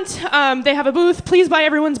out front. They have a booth. Please buy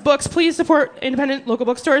everyone's books. Please support independent local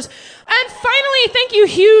bookstores. And finally, thank you,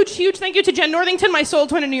 huge thank you to Jen Northington, my soul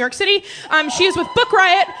twin in New York City. She is with Book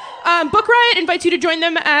Riot. Book Riot invites you to join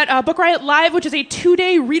them at Book Riot Live, which is a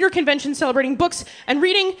 2-day reader convention celebrating books and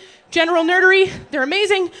reading. General nerdery. They're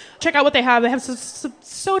amazing. Check out what they have. They have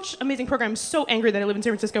such amazing programs. So angry that I live in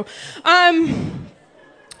San Francisco.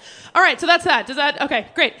 All right, so that's that. Okay,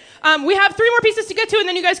 great. We have 3 more pieces to get to, and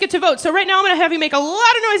then you guys get to vote. So right now I'm going to have you make a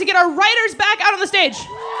lot of noise to get our writers back out on the stage.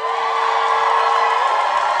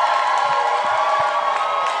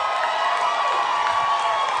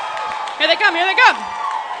 Here they come, here they come.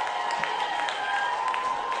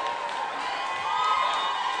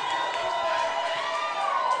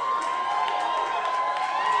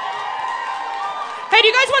 Hey, do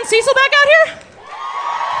you guys want Cecil back out here?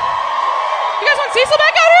 You guys want Cecil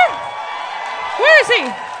back out here? Where is he?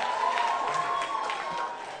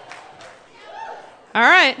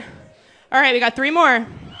 All right, we got 3 more.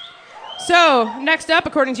 So, next up,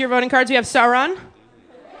 according to your voting cards, we have Sauron.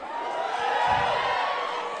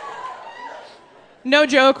 No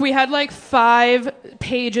joke, we had like 5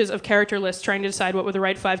 pages of character lists trying to decide what were the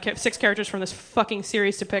right 6 characters from this fucking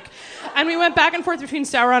series to pick. And we went back and forth between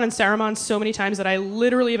Sauron and Saruman so many times that I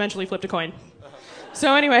literally eventually flipped a coin.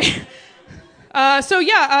 So anyway, Dark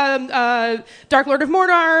Lord of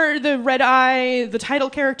Mordor, the Red Eye, the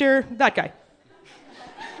title character, that guy.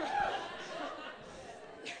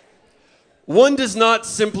 One does not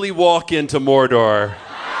simply walk into Mordor.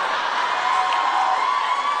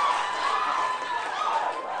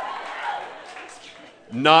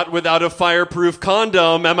 Not without a fireproof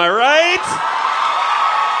condom, am I right?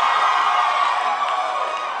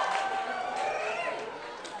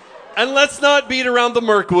 And let's not beat around the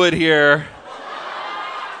Mirkwood here.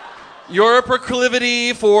 Your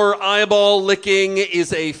proclivity for eyeball licking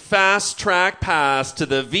is a fast-track pass to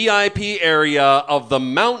the VIP area of the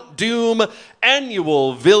Mount Doom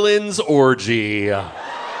Annual Villains Orgy.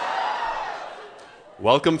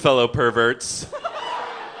 Welcome, fellow perverts.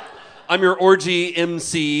 I'm your orgy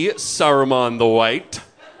MC, Saruman the White.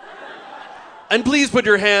 And please put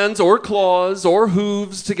your hands or claws or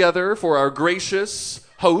hooves together for our gracious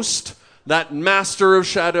host, that master of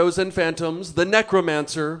shadows and phantoms, the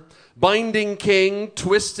necromancer, binding king,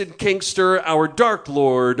 twisted kinkster, our dark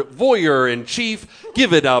lord, voyeur in chief.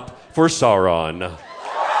 Give it up for Sauron.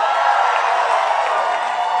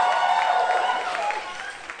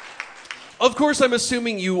 Of course, I'm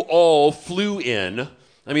assuming you all flew in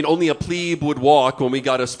I mean, only a plebe would walk when we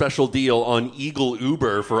got a special deal on Eagle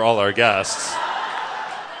Uber for all our guests.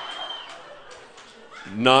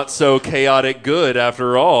 Not so chaotic good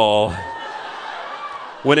after all.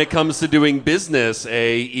 When it comes to doing business,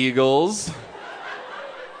 Eagles?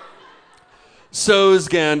 Saws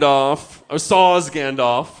Gandalf,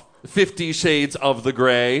 50 Shades of the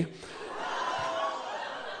Grey.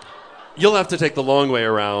 You'll have to take the long way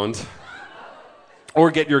around.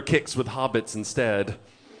 Or get your kicks with hobbits instead.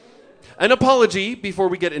 An apology before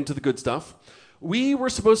we get into the good stuff. We were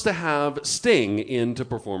supposed to have Sting in to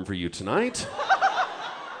perform for you tonight.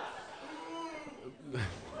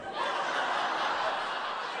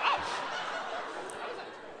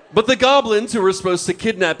 But the goblins who were supposed to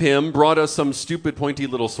kidnap him brought us some stupid pointy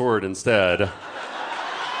little sword instead.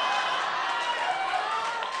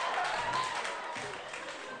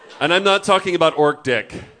 And I'm not talking about Orc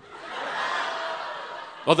Dick.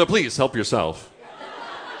 Although please, help yourself.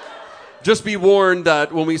 Just be warned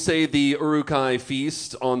that when we say the Uruk-hai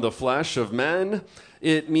feast on the flesh of men,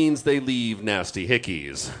 it means they leave nasty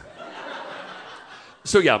hickeys.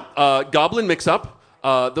 So yeah, goblin mix-up.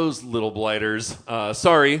 Those little blighters.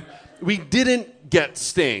 Sorry. We didn't get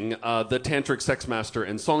Sting, the tantric sex master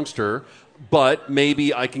and songster, but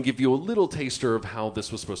maybe I can give you a little taster of how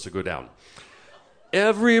this was supposed to go down.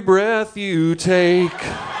 Every breath you take,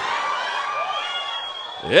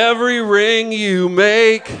 every ring you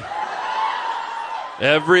make,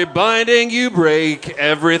 every binding you break,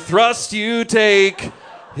 every thrust you take,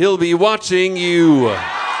 he'll be watching you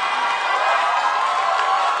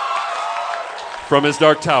from his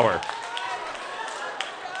dark tower.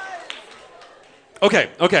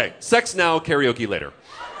 Okay. Sex now, karaoke later.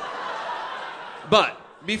 But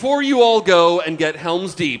before you all go and get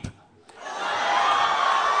Helm's Deep,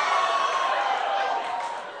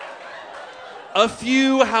 a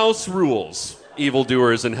few house rules,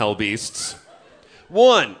 evildoers and hellbeasts.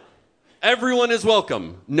 1, everyone is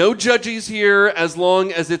welcome. No judges here as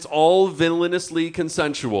long as it's all villainously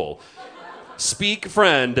consensual. Speak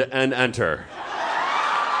friend and enter.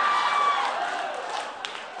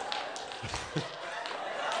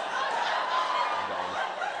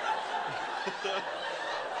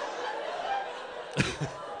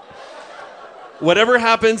 Whatever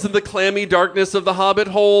happens in the clammy darkness of the Hobbit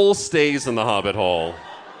hole stays in the Hobbit hole.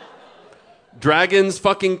 Dragons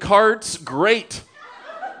fucking carts, great.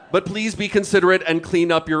 But please be considerate and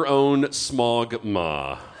clean up your own smog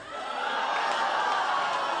ma.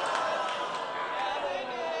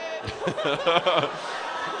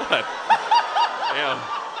 What?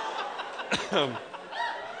 Damn.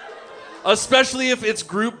 Especially if it's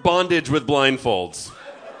group bondage with blindfolds.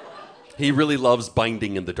 He really loves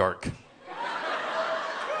binding in the dark.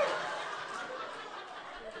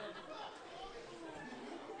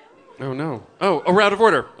 Oh, no. Oh, we're out of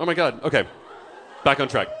order. Oh, my God. Okay. Back on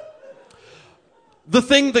track. The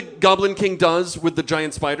thing the Goblin King does with the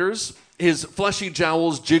giant spiders, his fleshy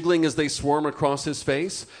jowls jiggling as they swarm across his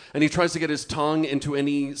face, and he tries to get his tongue into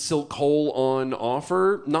any silk hole on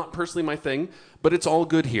offer. Not personally my thing, but it's all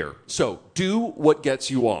good here. So, do what gets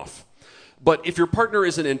you off. But if your partner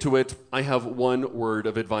isn't into it, I have one word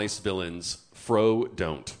of advice, villains. Fro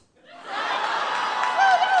don't.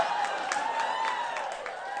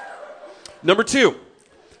 Number 2,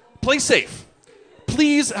 play safe.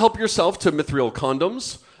 Please help yourself to mithril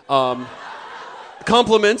condoms.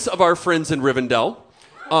 Compliments of our friends in Rivendell,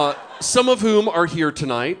 some of whom are here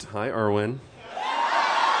tonight. Hi, Arwen.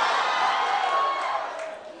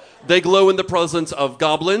 They glow in the presence of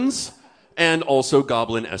goblins and also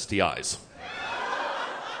goblin STIs.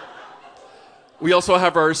 We also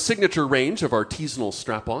have our signature range of artisanal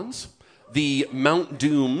strap-ons, the Mount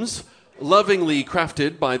Dooms, lovingly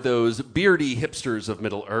crafted by those beardy hipsters of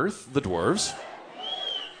Middle-earth, the dwarves,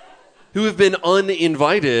 who have been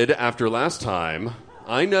uninvited after last time.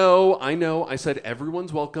 I know, I said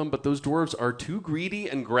everyone's welcome, but those dwarves are too greedy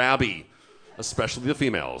and grabby, especially the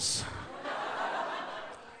females.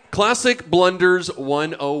 Classic blunders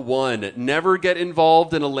 101. Never get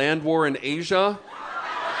involved in a land war in Asia.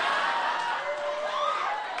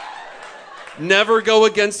 Never go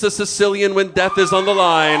against a Sicilian when death is on the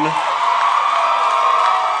line.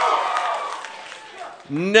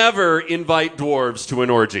 Never invite dwarves to an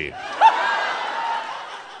orgy.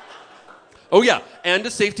 Oh yeah, and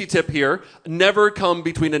a safety tip here, never come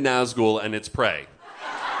between a Nazgul and its prey.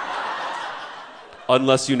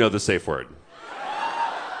 Unless you know the safe word.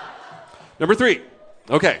 Number 3.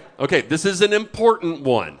 Okay, this is an important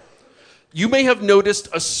one. You may have noticed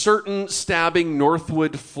a certain stabbing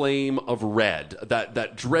northward flame of red,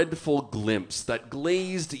 that dreadful glimpse, that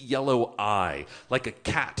glazed yellow eye, like a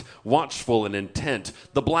cat, watchful and intent,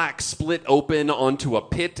 the black split open onto a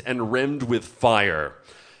pit and rimmed with fire.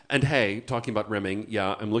 And hey, talking about rimming,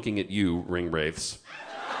 yeah, I'm looking at you, ring wraiths.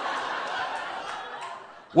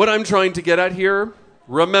 What I'm trying to get at here,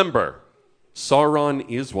 remember, Sauron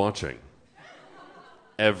is watching.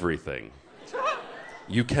 Everything.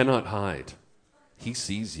 You cannot hide. He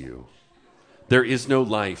sees you. There is no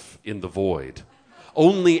life in the void.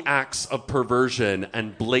 Only acts of perversion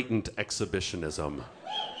and blatant exhibitionism.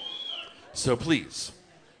 So please,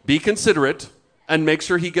 be considerate and make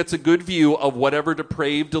sure he gets a good view of whatever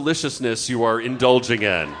depraved deliciousness you are indulging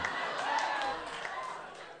in.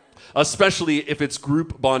 Especially if it's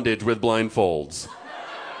group bondage with blindfolds.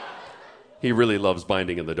 He really loves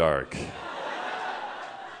binding in the dark.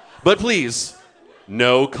 But please,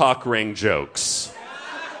 no cock ring jokes.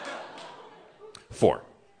 4.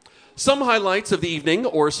 Some highlights of the evening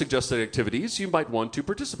or suggested activities you might want to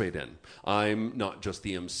participate in. I'm not just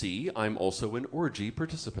the MC, I'm also an orgy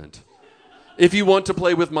participant. If you want to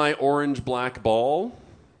play with my orange-black ball,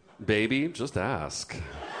 baby, just ask.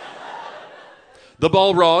 The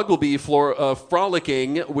Balrog will be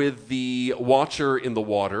frolicking with the Watcher in the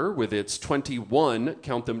water with its 21,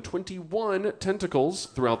 count them, 21 tentacles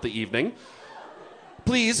throughout the evening.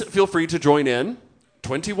 Please feel free to join in.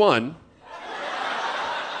 21.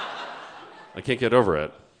 I can't get over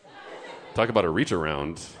it. Talk about a reach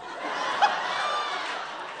around.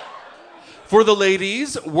 For the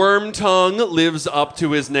ladies, Wormtongue lives up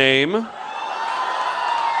to his name.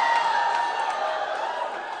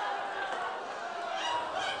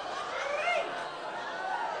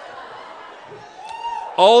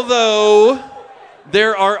 Although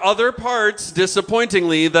there are other parts,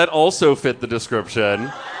 disappointingly, that also fit the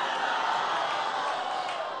description.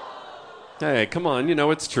 Hey, come on, you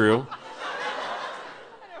know it's true.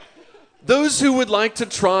 Those who would like to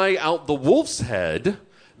try out the wolf's head,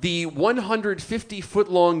 the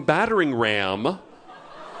 150-foot-long battering ram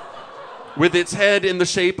with its head in the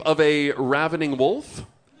shape of a ravening wolf,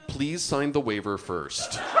 please sign the waiver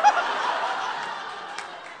first.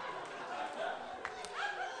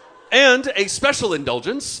 And a special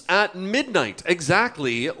indulgence at midnight,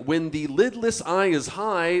 exactly when the lidless eye is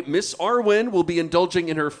high, Miss Arwen will be indulging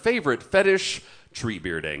in her favorite fetish, tree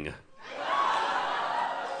bearding.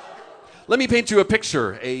 Let me paint you a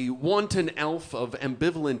picture. A wanton elf of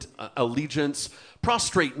ambivalent allegiance,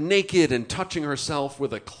 prostrate naked and touching herself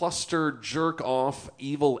with a clustered jerk-off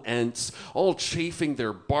evil ents, all chafing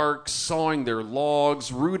their bark, sawing their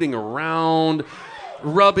logs, rooting around,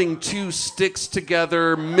 rubbing two sticks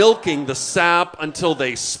together, milking the sap until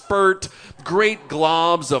they spurt, great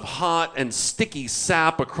globs of hot and sticky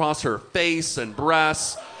sap across her face and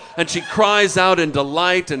breasts, and she cries out in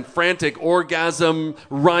delight and frantic orgasm,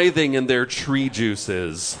 writhing in their tree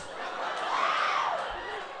juices.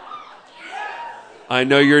 I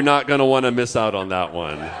know you're not going to want to miss out on that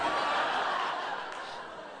one.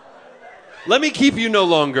 Let me keep you no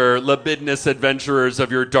longer, libidinous adventurers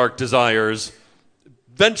of your dark desires.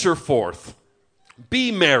 Venture forth,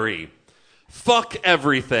 be merry, fuck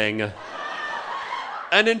everything,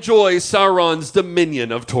 and enjoy Sauron's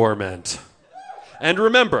dominion of torment. And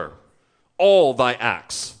remember, all thy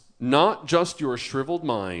acts, not just your shriveled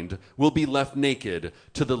mind, will be left naked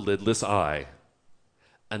to the lidless eye.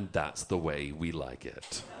 And that's the way we like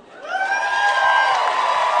it.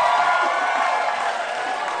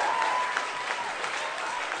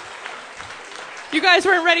 You guys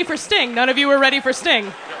weren't ready for Sting. None of you were ready for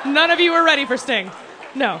Sting. None of you were ready for Sting.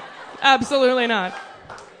 No, absolutely not.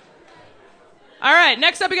 All right,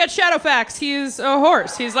 next up we got Shadowfax. He's a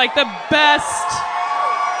horse. He's like the best.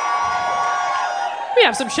 We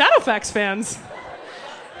have some Shadowfax fans.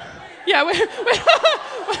 Yeah, wait,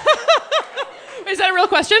 is that a real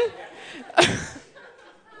question?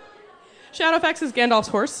 Shadowfax is Gandalf's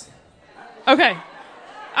horse. Okay,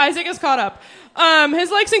 Isaac is caught up. His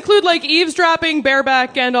likes include like eavesdropping,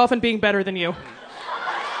 bareback, Gandalf, and being better than you.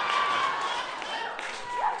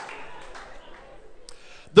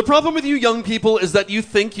 The problem with you young people is that you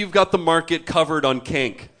think you've got the market covered on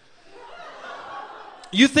kink.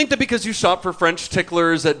 You think that because you shop for French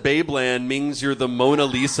ticklers at Babeland means you're the Mona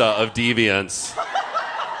Lisa of deviance.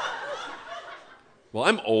 Well,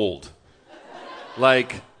 I'm old.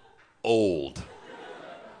 Like, old.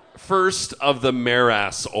 First of the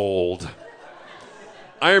Marass old.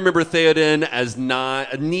 I remember Theoden as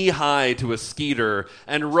knee-high to a skeeter,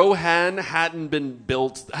 and Rohan hadn't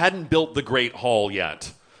built the Great Hall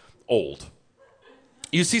yet. Old.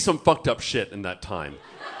 You see some fucked up shit in that time.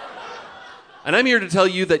 And I'm here to tell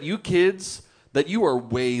you that you kids, that you are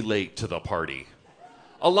way late to the party.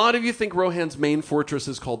 A lot of you think Rohan's main fortress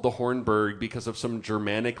is called the Hornburg because of some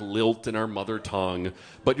Germanic lilt in our mother tongue,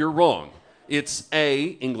 but you're wrong. It's A,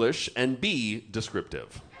 English, and B,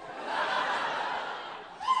 descriptive.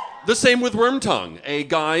 The same with Wormtongue, a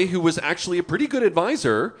guy who was actually a pretty good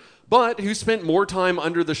advisor, but who spent more time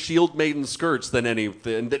under the Shield Maiden skirts than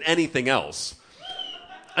anything else.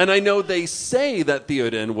 And I know they say that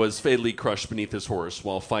Theoden was fatally crushed beneath his horse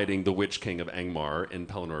while fighting the Witch King of Angmar in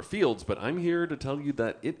Pelennor Fields, but I'm here to tell you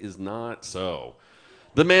that it is not so.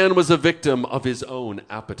 The man was a victim of his own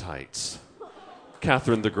appetites.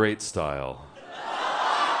 Catherine the Great style.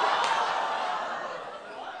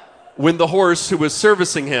 When the horse who was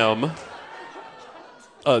servicing him,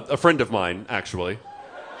 a friend of mine, actually,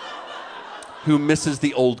 who misses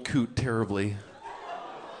the old coot terribly,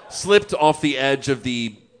 slipped off the edge of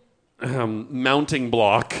the mounting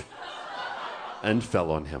block and fell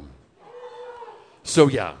on him. So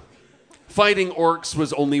yeah, fighting orcs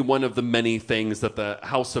was only one of the many things that the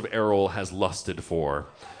House of Errol has lusted for.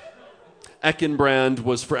 Eckenbrand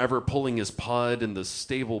was forever pulling his pod in the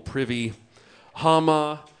stable privy.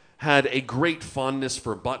 Hama had a great fondness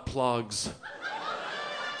for butt plugs.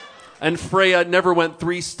 And Freya never went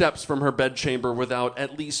 3 steps from her bedchamber without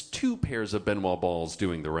at least 2 pairs of Benoit balls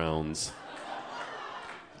doing the rounds.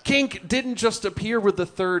 Kink didn't just appear with the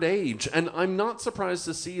Third Age, and I'm not surprised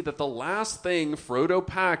to see that the last thing Frodo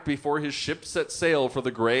packed before his ship set sail for the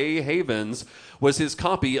Grey Havens was his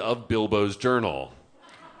copy of Bilbo's Journal.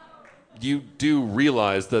 You do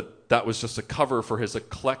realize that that was just a cover for his A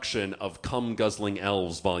Collection of Cum-Guzzling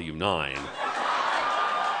Elves, Volume 9.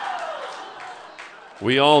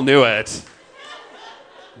 We all knew it.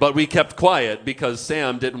 But we kept quiet because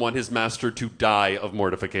Sam didn't want his master to die of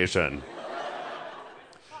mortification.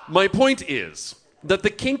 My point is that the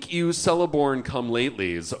kink you Celeborn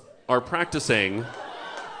come-latelys are practicing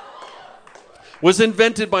was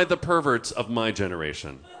invented by the perverts of my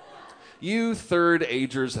generation. You Third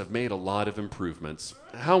Agers have made a lot of improvements.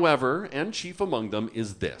 However, and chief among them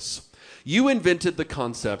is this. You invented the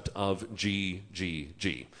concept of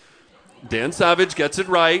GGG. Dan Savage gets it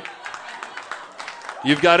right.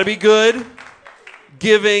 You've got to be good,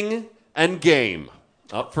 giving, and game.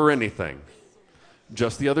 Up for anything.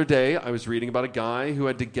 Just the other day, I was reading about a guy who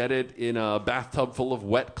had to get it in a bathtub full of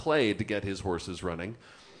wet clay to get his horses running.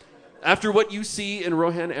 After what you see in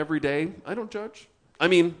Rohan every day, I don't judge. I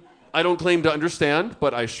mean, I don't claim to understand,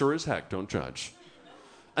 but I sure as heck don't judge.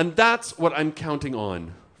 And that's what I'm counting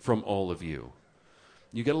on from all of you.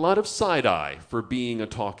 You get a lot of side-eye for being a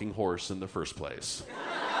talking horse in the first place.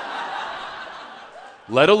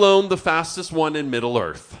 Let alone the fastest one in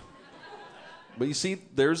Middle-earth. But you see,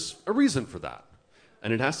 there's a reason for that.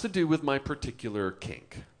 And it has to do with my particular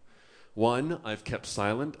kink. One I've kept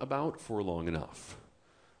silent about for long enough.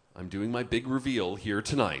 I'm doing my big reveal here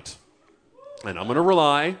tonight. And I'm going to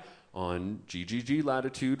rely on GGG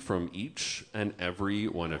latitude from each and every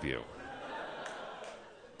one of you.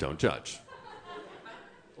 Don't judge.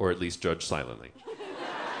 Or at least judge silently.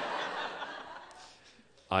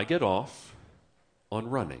 I get off on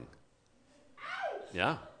running.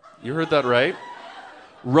 Yeah, you heard that right.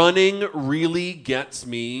 Running really gets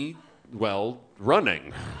me, well,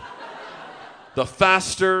 running. The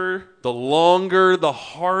faster, the longer, the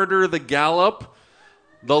harder the gallop,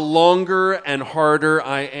 the longer and harder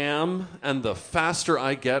I am, and the faster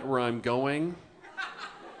I get where I'm going.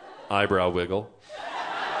 Eyebrow wiggle.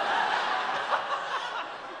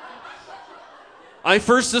 I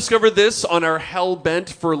first discovered this on our hell-bent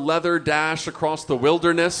for leather dash across the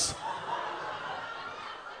wilderness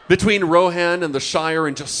between Rohan and the Shire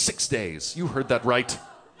in just 6 days. You heard that right.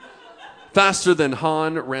 Faster than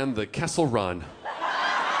Han ran the Kessel Run.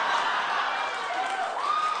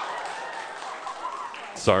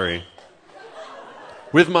 Sorry.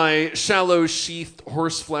 With my shallow sheathed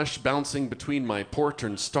horseflesh bouncing between my port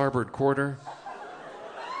and starboard quarter.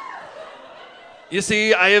 You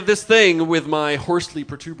see, I have this thing with my horsely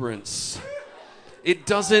protuberance. It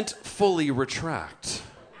doesn't fully retract,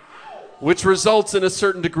 which results in a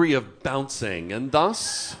certain degree of bouncing and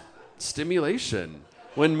thus stimulation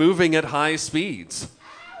when moving at high speeds.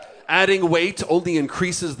 Adding weight only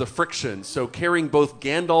increases the friction, so carrying both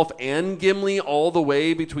Gandalf and Gimli all the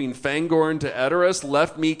way between Fangorn to Edoras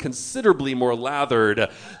left me considerably more lathered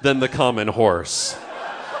than the common horse.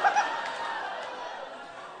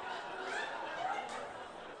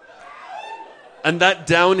 And that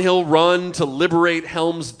downhill run to liberate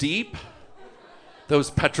Helm's Deep, those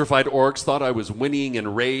petrified orcs thought I was whinnying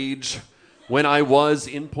in rage when I was,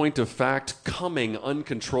 in point of fact, coming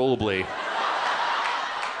uncontrollably.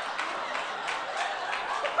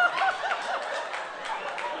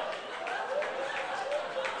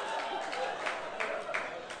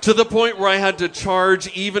 to the point where I had to charge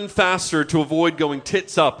even faster to avoid going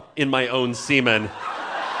tits up in my own semen.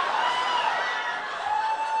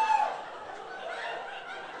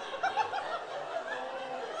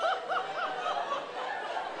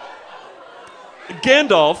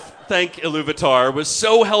 Gandalf, thank Iluvatar, was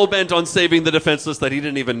so hell-bent on saving the defenseless that he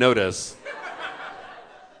didn't even notice.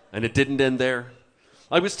 And it didn't end there.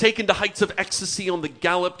 I was taken to heights of ecstasy on the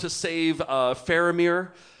gallop to save Faramir,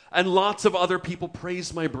 and lots of other people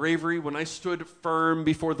praised my bravery when I stood firm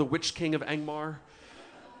before the Witch King of Angmar,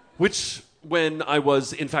 which, when I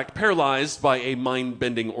was, in fact, paralyzed by a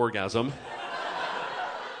mind-bending orgasm,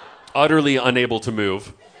 utterly unable to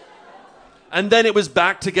move. And then it was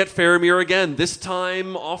back to get Faramir again, this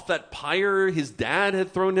time off that pyre his dad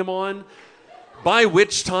had thrown him on, by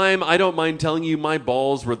which time, I don't mind telling you, my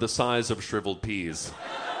balls were the size of shriveled peas.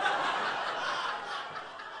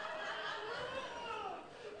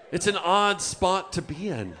 It's an odd spot to be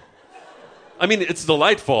in. I mean, it's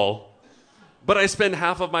delightful, but I spend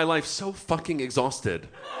half of my life so fucking exhausted.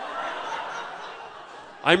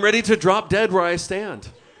 I'm ready to drop dead where I stand.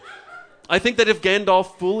 I think that if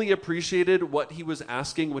Gandalf fully appreciated what he was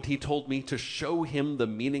asking when he told me to show him the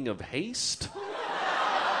meaning of haste,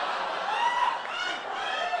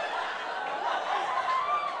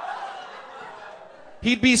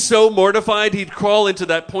 he'd be so mortified he'd crawl into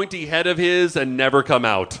that pointy head of his and never come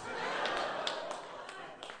out.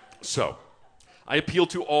 So, I appeal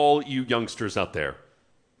to all you youngsters out there.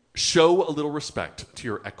 Show a little respect to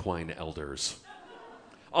your equine elders.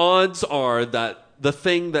 Odds are that the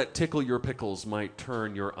thing that tickle your pickles might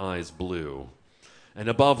turn your eyes blue. And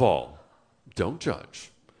above all, don't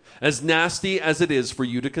judge. As nasty as it is for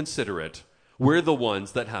you to consider it, we're the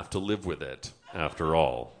ones that have to live with it, after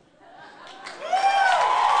all.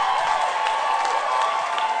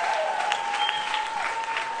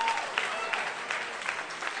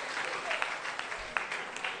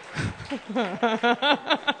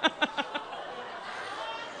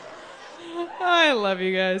 I love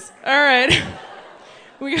you guys. All right.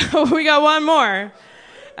 We got one more.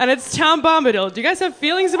 And it's Tom Bombadil. Do you guys have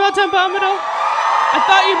feelings about Tom Bombadil? I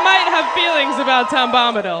thought you might have feelings about Tom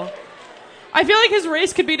Bombadil. I feel like his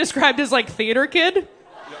race could be described as like theater kid.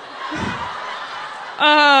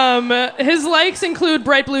 His likes include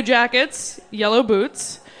bright blue jackets, yellow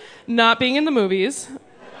boots, not being in the movies,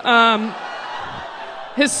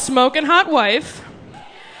 his smoking hot wife,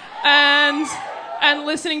 and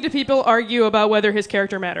listening to people argue about whether his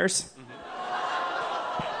character matters.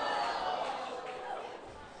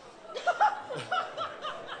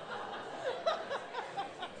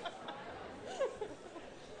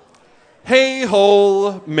 Hey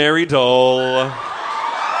hole, merry dole.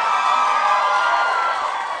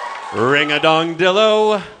 Ring-a-dong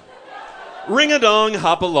dillo. Ring-a-dong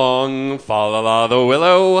hop along, fa-la-la the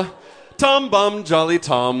willow. Tom bum jolly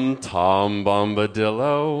Tom, Tom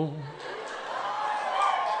Bombadillo.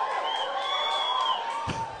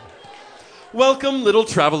 Welcome, little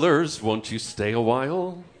travelers, won't you stay a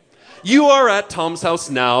while? You are at Tom's house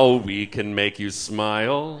now, we can make you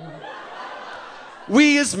smile.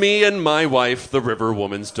 We is me and my wife, the river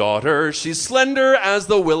woman's daughter. She's slender as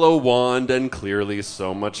the willow wand and clearly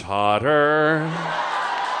so much hotter.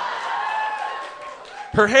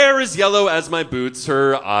 Her hair is yellow as my boots,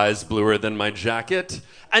 her eyes bluer than my jacket.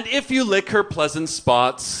 And if you lick her pleasant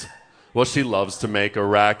spots, well, she loves to make a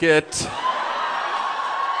racket.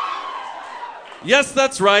 Yes,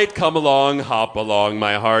 that's right, come along, hop along,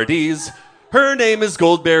 my hearties. Her name is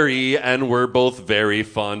Goldberry, and we're both very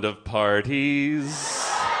fond of parties.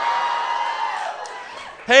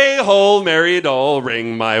 Hey, hole, merry doll,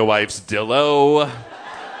 ring my wife's dillo.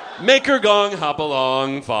 Make her gong, hop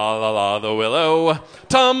along, fa-la-la the willow.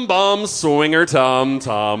 Tom bomb, swinger tom,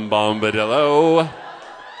 Tom Bombadillo.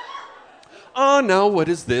 Ah, now what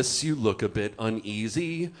is this? You look a bit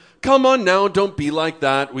uneasy. Come on now, don't be like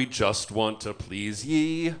that, we just want to please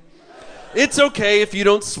ye. It's okay if you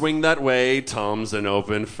don't swing that way, Tom's an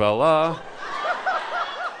open fella.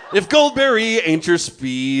 If Goldberry ain't your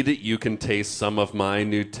speed, you can taste some of my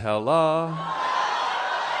Nutella.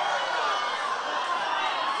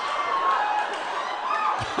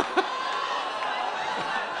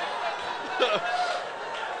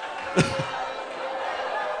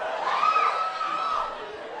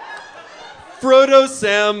 Frodo,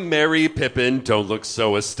 Sam, Merry, Pippin, don't look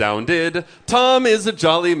so astounded. Tom is a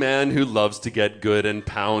jolly man who loves to get good and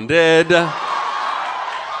pounded.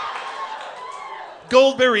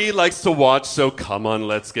 Goldberry likes to watch, so come on,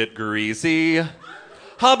 let's get greasy.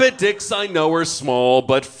 Hobbit dicks I know are small,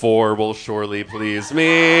 but 4 will surely please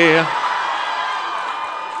me.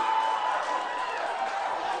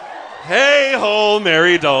 Hey ho,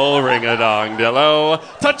 merry doll, ring a dong dillo.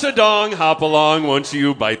 Touch a dong, hop along, won't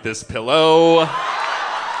you bite this pillow?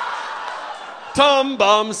 Tom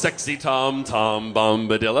bum, sexy Tom, Tom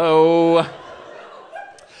bombadillo.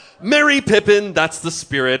 Merry Pippin, that's the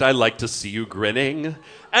spirit, I like to see you grinning.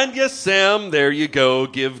 And yes, Sam, there you go,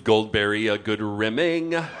 give Goldberry a good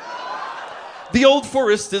rimming. The Old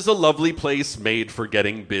Forest is a lovely place made for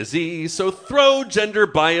getting busy, so throw gender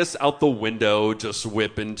bias out the window, just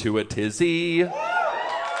whip into a tizzy.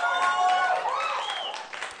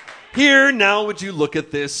 Here, now would you look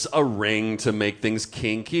at this, a ring to make things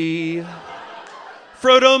kinky.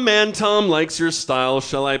 Frodo man Tom likes your style,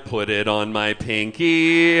 shall I put it on my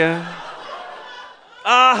pinky?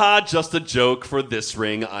 Aha, just a joke, for this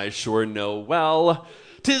ring I sure know well.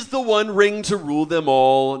 'Tis the one ring to rule them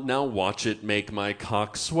all, now watch it make my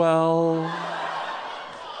cock swell.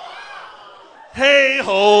 Hey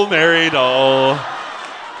ho, merry doll,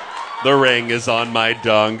 the ring is on my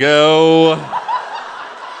dongo.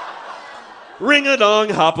 Ring-a-dong,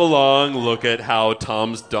 hop along, look at how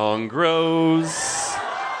Tom's dong grows.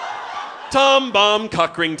 Tom bomb,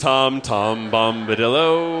 cock ring Tom, Tom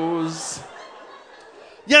bombadillos.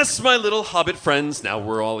 Yes, my little hobbit friends, now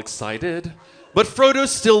we're all excited. But Frodo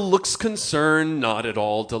still looks concerned, not at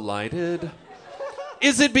all delighted.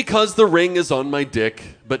 Is it because the ring is on my dick,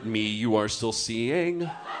 but me you are still seeing?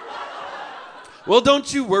 Well,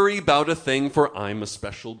 don't you worry about a thing, for I'm a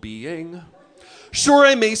special being. Sure,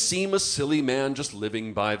 I may seem a silly man just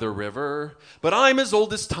living by the river, but I'm as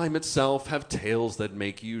old as time itself, have tales that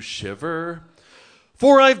make you shiver.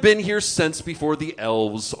 For I've been here since before the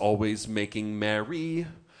elves, always making merry.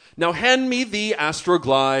 Now hand me the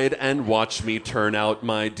Astroglide and watch me turn out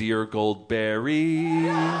my dear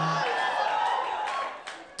Goldberry.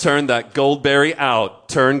 Turn that Goldberry out.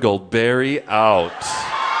 Turn Goldberry out.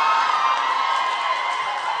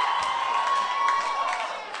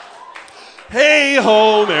 Hey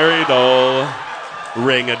ho, merry doll,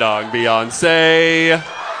 ring-a-dong Beyonce.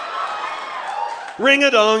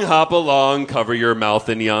 Ring-a-dong, hop along, cover your mouth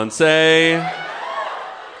in Yonsei.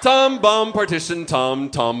 Tom bomb partition Tom,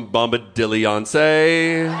 Tom bombadillionce.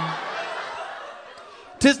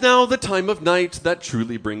 'Tis now the time of night that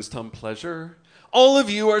truly brings Tom pleasure. All of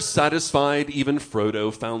you are satisfied, even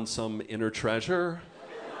Frodo found some inner treasure.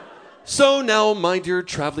 So now, my dear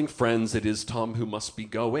traveling friends, it is Tom who must be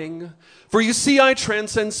going. For you see, I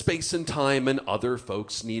transcend space and time, and other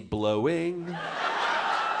folks need blowing.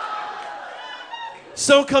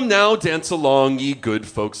 So come now, dance along, ye good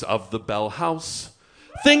folks of the Bell House.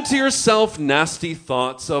 Think to yourself nasty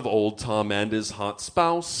thoughts of old Tom and his hot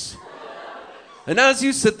spouse. And as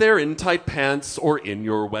you sit there in tight pants or in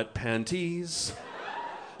your wet panties,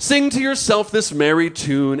 sing to yourself this merry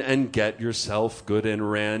tune and get yourself good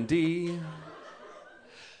and randy.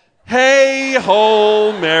 Hey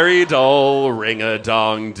ho, merry doll,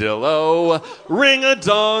 ring-a-dong dillo,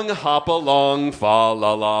 ring-a-dong, hop along,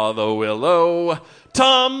 fa-la-la the willow.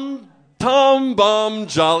 Tom, Tom bomb,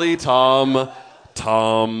 jolly Tom,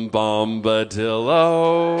 Tom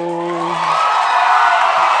bombadillo.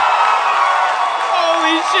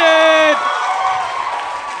 Holy shit!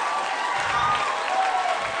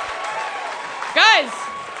 Guys,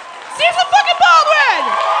 Cecil fucking Baldwin!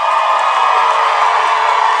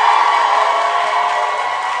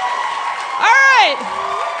 All right.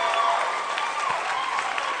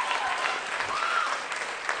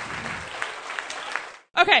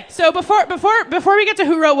 Okay, so before we get to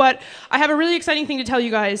who wrote what, I have a really exciting thing to tell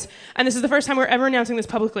you guys, and this is the first time we're ever announcing this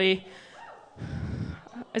publicly.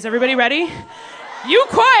 Is everybody ready? You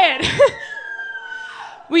quiet.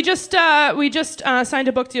 We just signed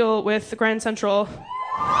a book deal with Grand Central.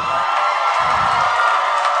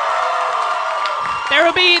 There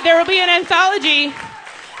will be an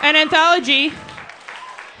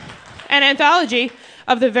anthology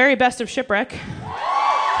of the very best of Shipwreck.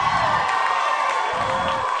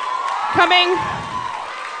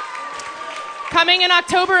 Coming in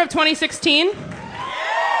October of 2016.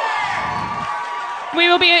 We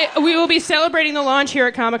will be celebrating the launch here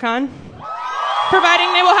at Comic-Con.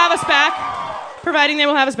 Providing they will have us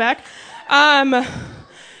back.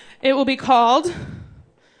 It will be called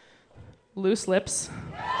Loose Lips.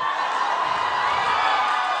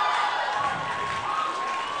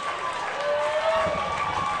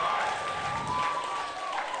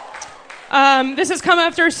 This has come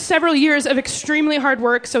after several years of extremely hard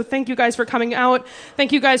work, so thank you guys for coming out.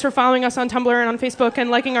 Thank you guys for following us on Tumblr and on Facebook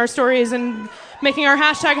and liking our stories and making our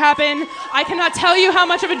hashtag happen. I cannot tell you how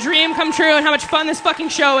much of a dream come true and how much fun this fucking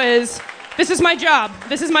show is. This is my job.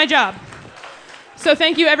 So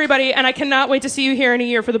thank you, everybody, and I cannot wait to see you here in a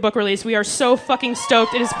year for the book release. We are so fucking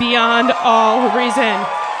stoked. It is beyond all reason.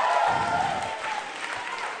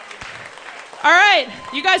 All right,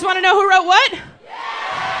 you guys want to know who wrote what?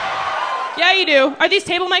 Yeah, you do. Are these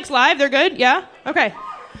table mics live? They're good? Yeah? Okay.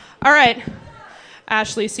 All right.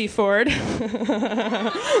 Ashley C. Ford. All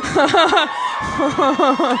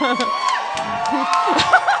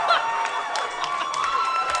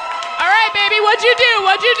right, baby, what'd you do?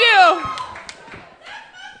 What'd you do?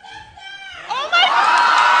 Oh my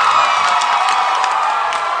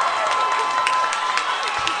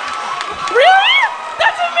Really?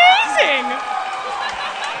 That's amazing.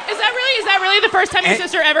 Is that really the first time your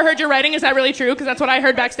sister ever heard your writing? Is that really true? Because that's what I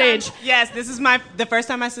heard backstage. Yes, this is the first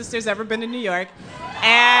time my sister's ever been to New York.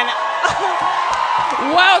 And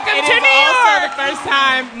welcome to New York. It is also the first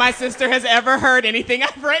time my sister has ever heard anything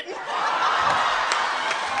I've written.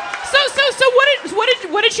 So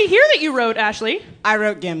what did she hear that you wrote, Ashley? I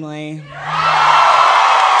wrote Gimli.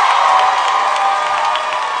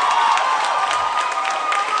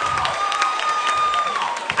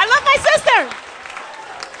 I love my sister.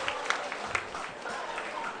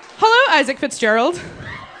 Hello, Isaac Fitzgerald.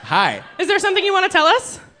 Hi. Is there something you want to tell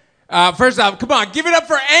us? First off, come on, give it up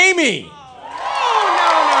for Amy.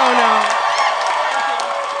 Oh, no.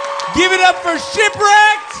 Give it up for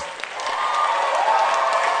Shipwrecked.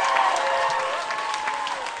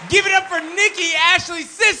 Give it up for Nikki, Ashley's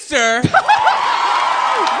sister. Woo!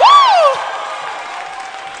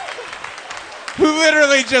 Who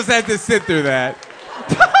literally just had to sit through that.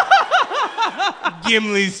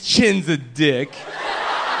 Gimli's chin's a dick.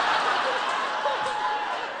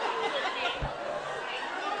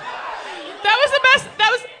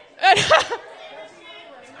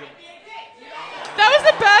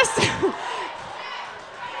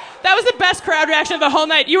 That was the best crowd reaction of the whole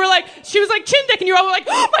night. She was like, chin dick, and you all were like,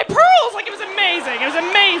 oh, my pearls! Like, it was amazing. It was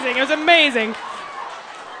amazing. It was amazing.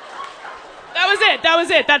 That was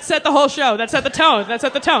it. That set the whole show. That set the tone.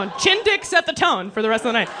 Chin dick set the tone for the rest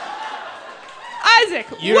of the night. Isaac,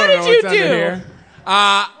 what did you do?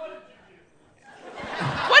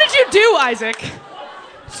 What did you do, Isaac?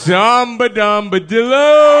 Samba dumba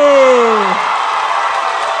dillo.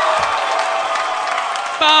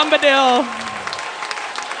 Bombadil.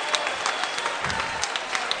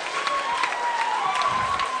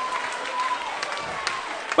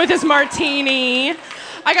 With his martini.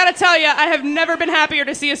 I gotta tell you, I have never been happier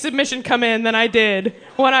to see a submission come in than I did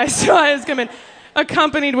when I saw his come in,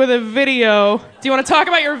 accompanied with a video. Do you want to talk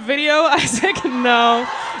about your video, Isaac? No,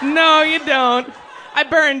 you don't. I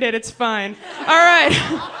burned it. It's fine. All right,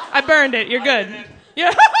 I burned it. You're good.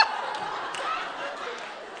 Yeah.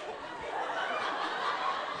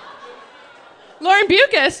 Lauren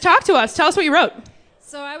Bucas, talk to us. Tell us what you wrote.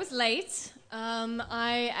 So I was late.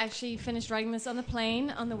 I actually finished writing this on the plane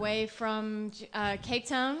on the way from Cape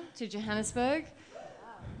Town to Johannesburg.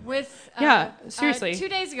 With seriously. 2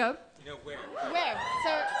 days ago. You know where? Where? So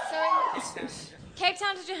Cape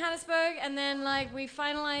Town to Johannesburg, and then we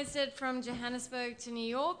finalized it from Johannesburg to New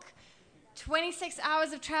York. 26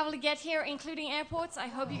 hours of travel to get here, including airports. I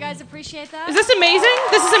hope you guys appreciate that. Is this amazing?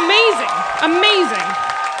 This is amazing. Amazing.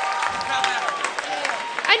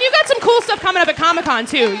 And you got some cool stuff coming up at Comic-Con,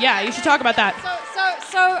 too. Yeah, you should talk about that.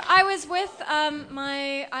 So I was with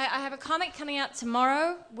I have a comic coming out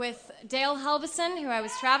tomorrow with Dale Halverson, who I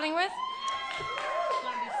was traveling with. It's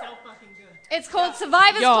gonna be so fucking good. It's called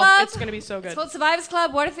Survivors Club. It's going to be so good. It's called Survivors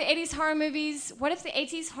Club. What if the 80s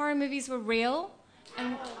horror movies were real?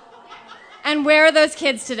 And where are those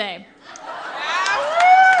kids today?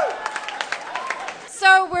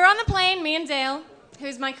 So we're on the plane, me and Dale,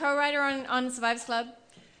 who's my co-writer on Survivors Club.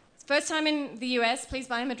 First time in the US, please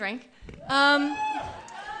buy him a drink. And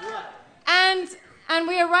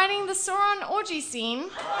we are writing the Sauron orgy scene.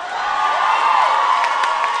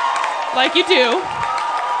 Like you do.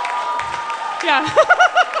 Yeah.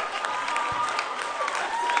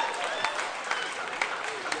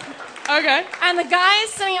 Okay. And the guy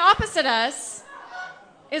sitting opposite us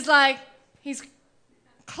is he's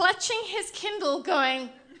clutching his Kindle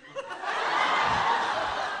going...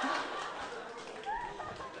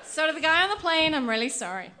 So to the guy on the plane, I'm really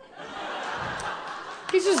sorry.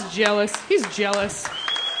 He's just jealous. He's jealous.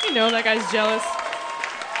 You know that guy's jealous.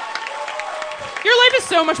 Your life is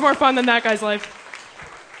so much more fun than that guy's life.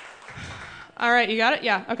 All right, you got it?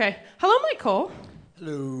 Yeah, okay. Hello, Mike Cole.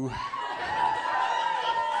 Hello.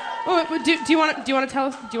 Oh, do you want to tell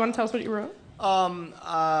us what you wrote?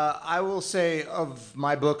 I will say of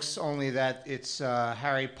my books only that it's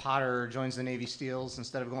Harry Potter joins the Navy SEALs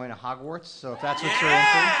instead of going to Hogwarts. So if that's what you're into.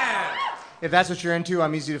 If that's what you're into,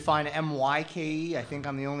 I'm easy to find. MYKE. I think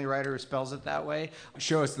I'm the only writer who spells it that way.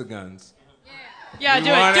 Show us the guns. Yeah, We do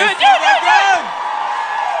it. wanna Do it. see Do it. Do the it. Do it. guns!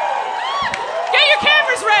 Get your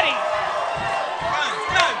cameras ready.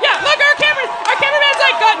 Yeah, look, our cameraman's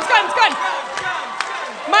like guns, guns, guns.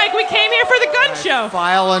 Mike, we came here for the gun show.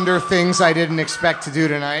 File under things I didn't expect to do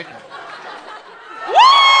tonight. Woo!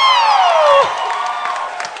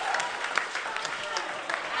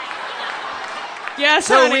 Yes,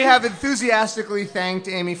 So honey. we have enthusiastically thanked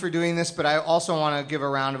Amy for doing this, but I also want to give a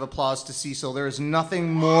round of applause to Cecil. There is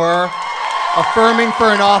nothing more affirming for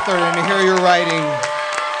an author than to hear your writing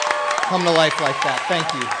come to life like that.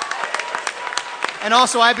 Thank you. And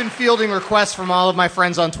also, I've been fielding requests from all of my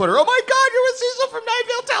friends on Twitter. Oh my God, you're with Cecil from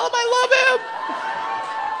Nightville. Tell him I love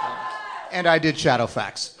him. And I did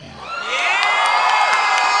Shadowfax.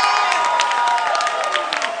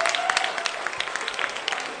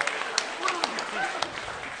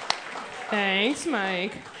 Thanks,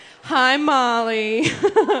 Mike. Hi, Molly.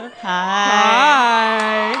 Hi.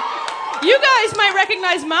 Hi. You guys might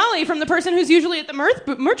recognize Molly from the person who's usually at the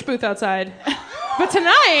merch booth outside. But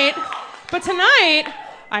tonight,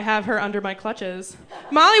 I have her under my clutches.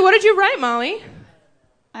 Molly, what did you write, Molly?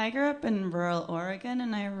 I grew up in rural Oregon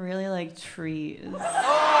and I really like trees.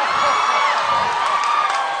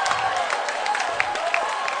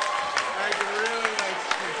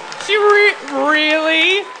 She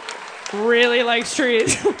really likes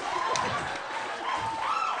trees.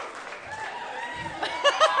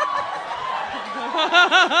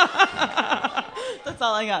 That's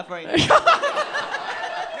all I got for you. No, you gotta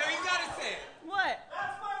say it. What?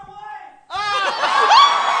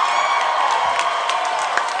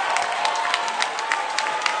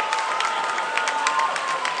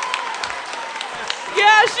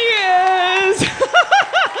 Yeah, she is.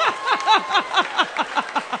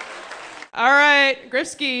 All right,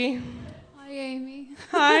 Grifsky. Hi, Amy.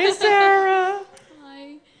 Hi, Sarah.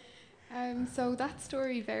 Hi. So that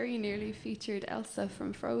story very nearly featured Elsa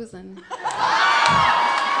from Frozen.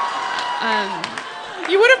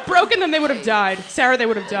 You would have broken them, they would have died. Sarah, they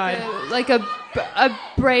would have died. Like a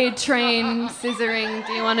braid train scissoring.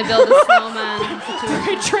 Do you want to build a snowman situation?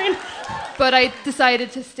 Great train. But I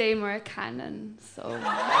decided to stay more canon. So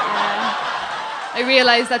yeah. I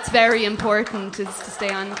realised that's very important, is to stay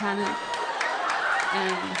on canon.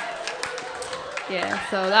 Yeah,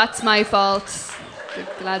 so that's my fault,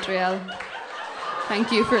 Galadriel.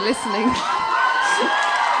 Thank you for listening.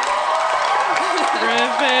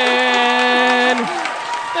 Griffin.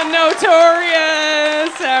 The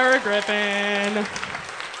notorious Sarah Griffin.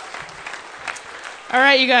 All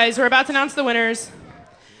right, you guys, we're about to announce the winners.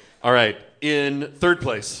 All right, in third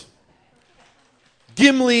place,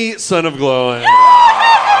 Gimli, son of Glowin.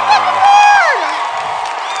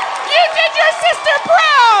 You did your sister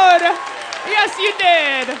proud! Yes, you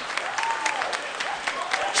did.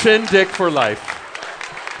 Chin Dick for life.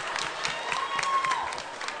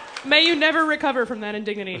 May you never recover from that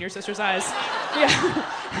indignity in your sister's eyes. Yeah.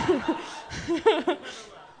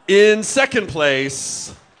 In second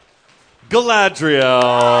place, Galadriel.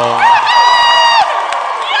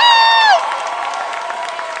 Yes!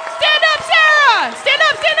 Stand up, Sarah! Stand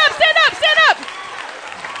up, stand up, stand up, stand up!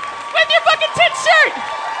 With your fucking tit shirt!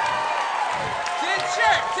 Tin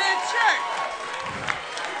shirt, tin shirt.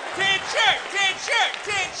 Tin shirt, tin shirt,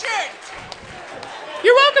 tin shirt.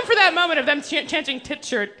 You're welcome for that moment of them chanting tit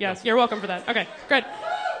shirt. Yes, you're welcome for that. Okay, good.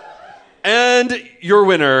 And your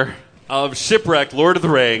winner of Shipwreck Lord of the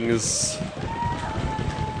Rings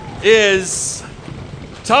is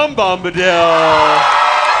Tom Bombadil.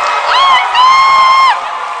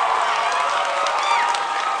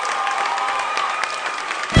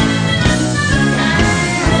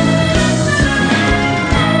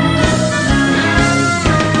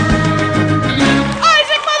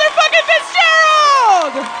 Isaac motherfucking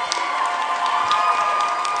Fitzgerald!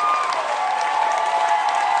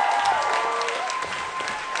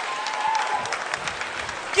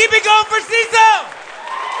 Keep it going for Cecil.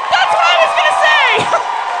 That's what I was gonna say!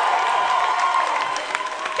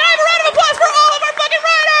 Can I have a round of applause for all of our fucking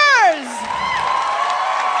writers?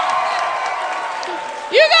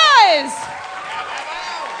 You guys!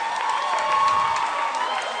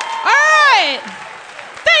 Alright!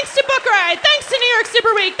 Thanks to Book Ride, thanks to New York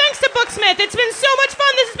Super Week, thanks to Booksmith. It's been so much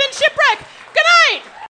fun. This has been Shipwreck. Good night!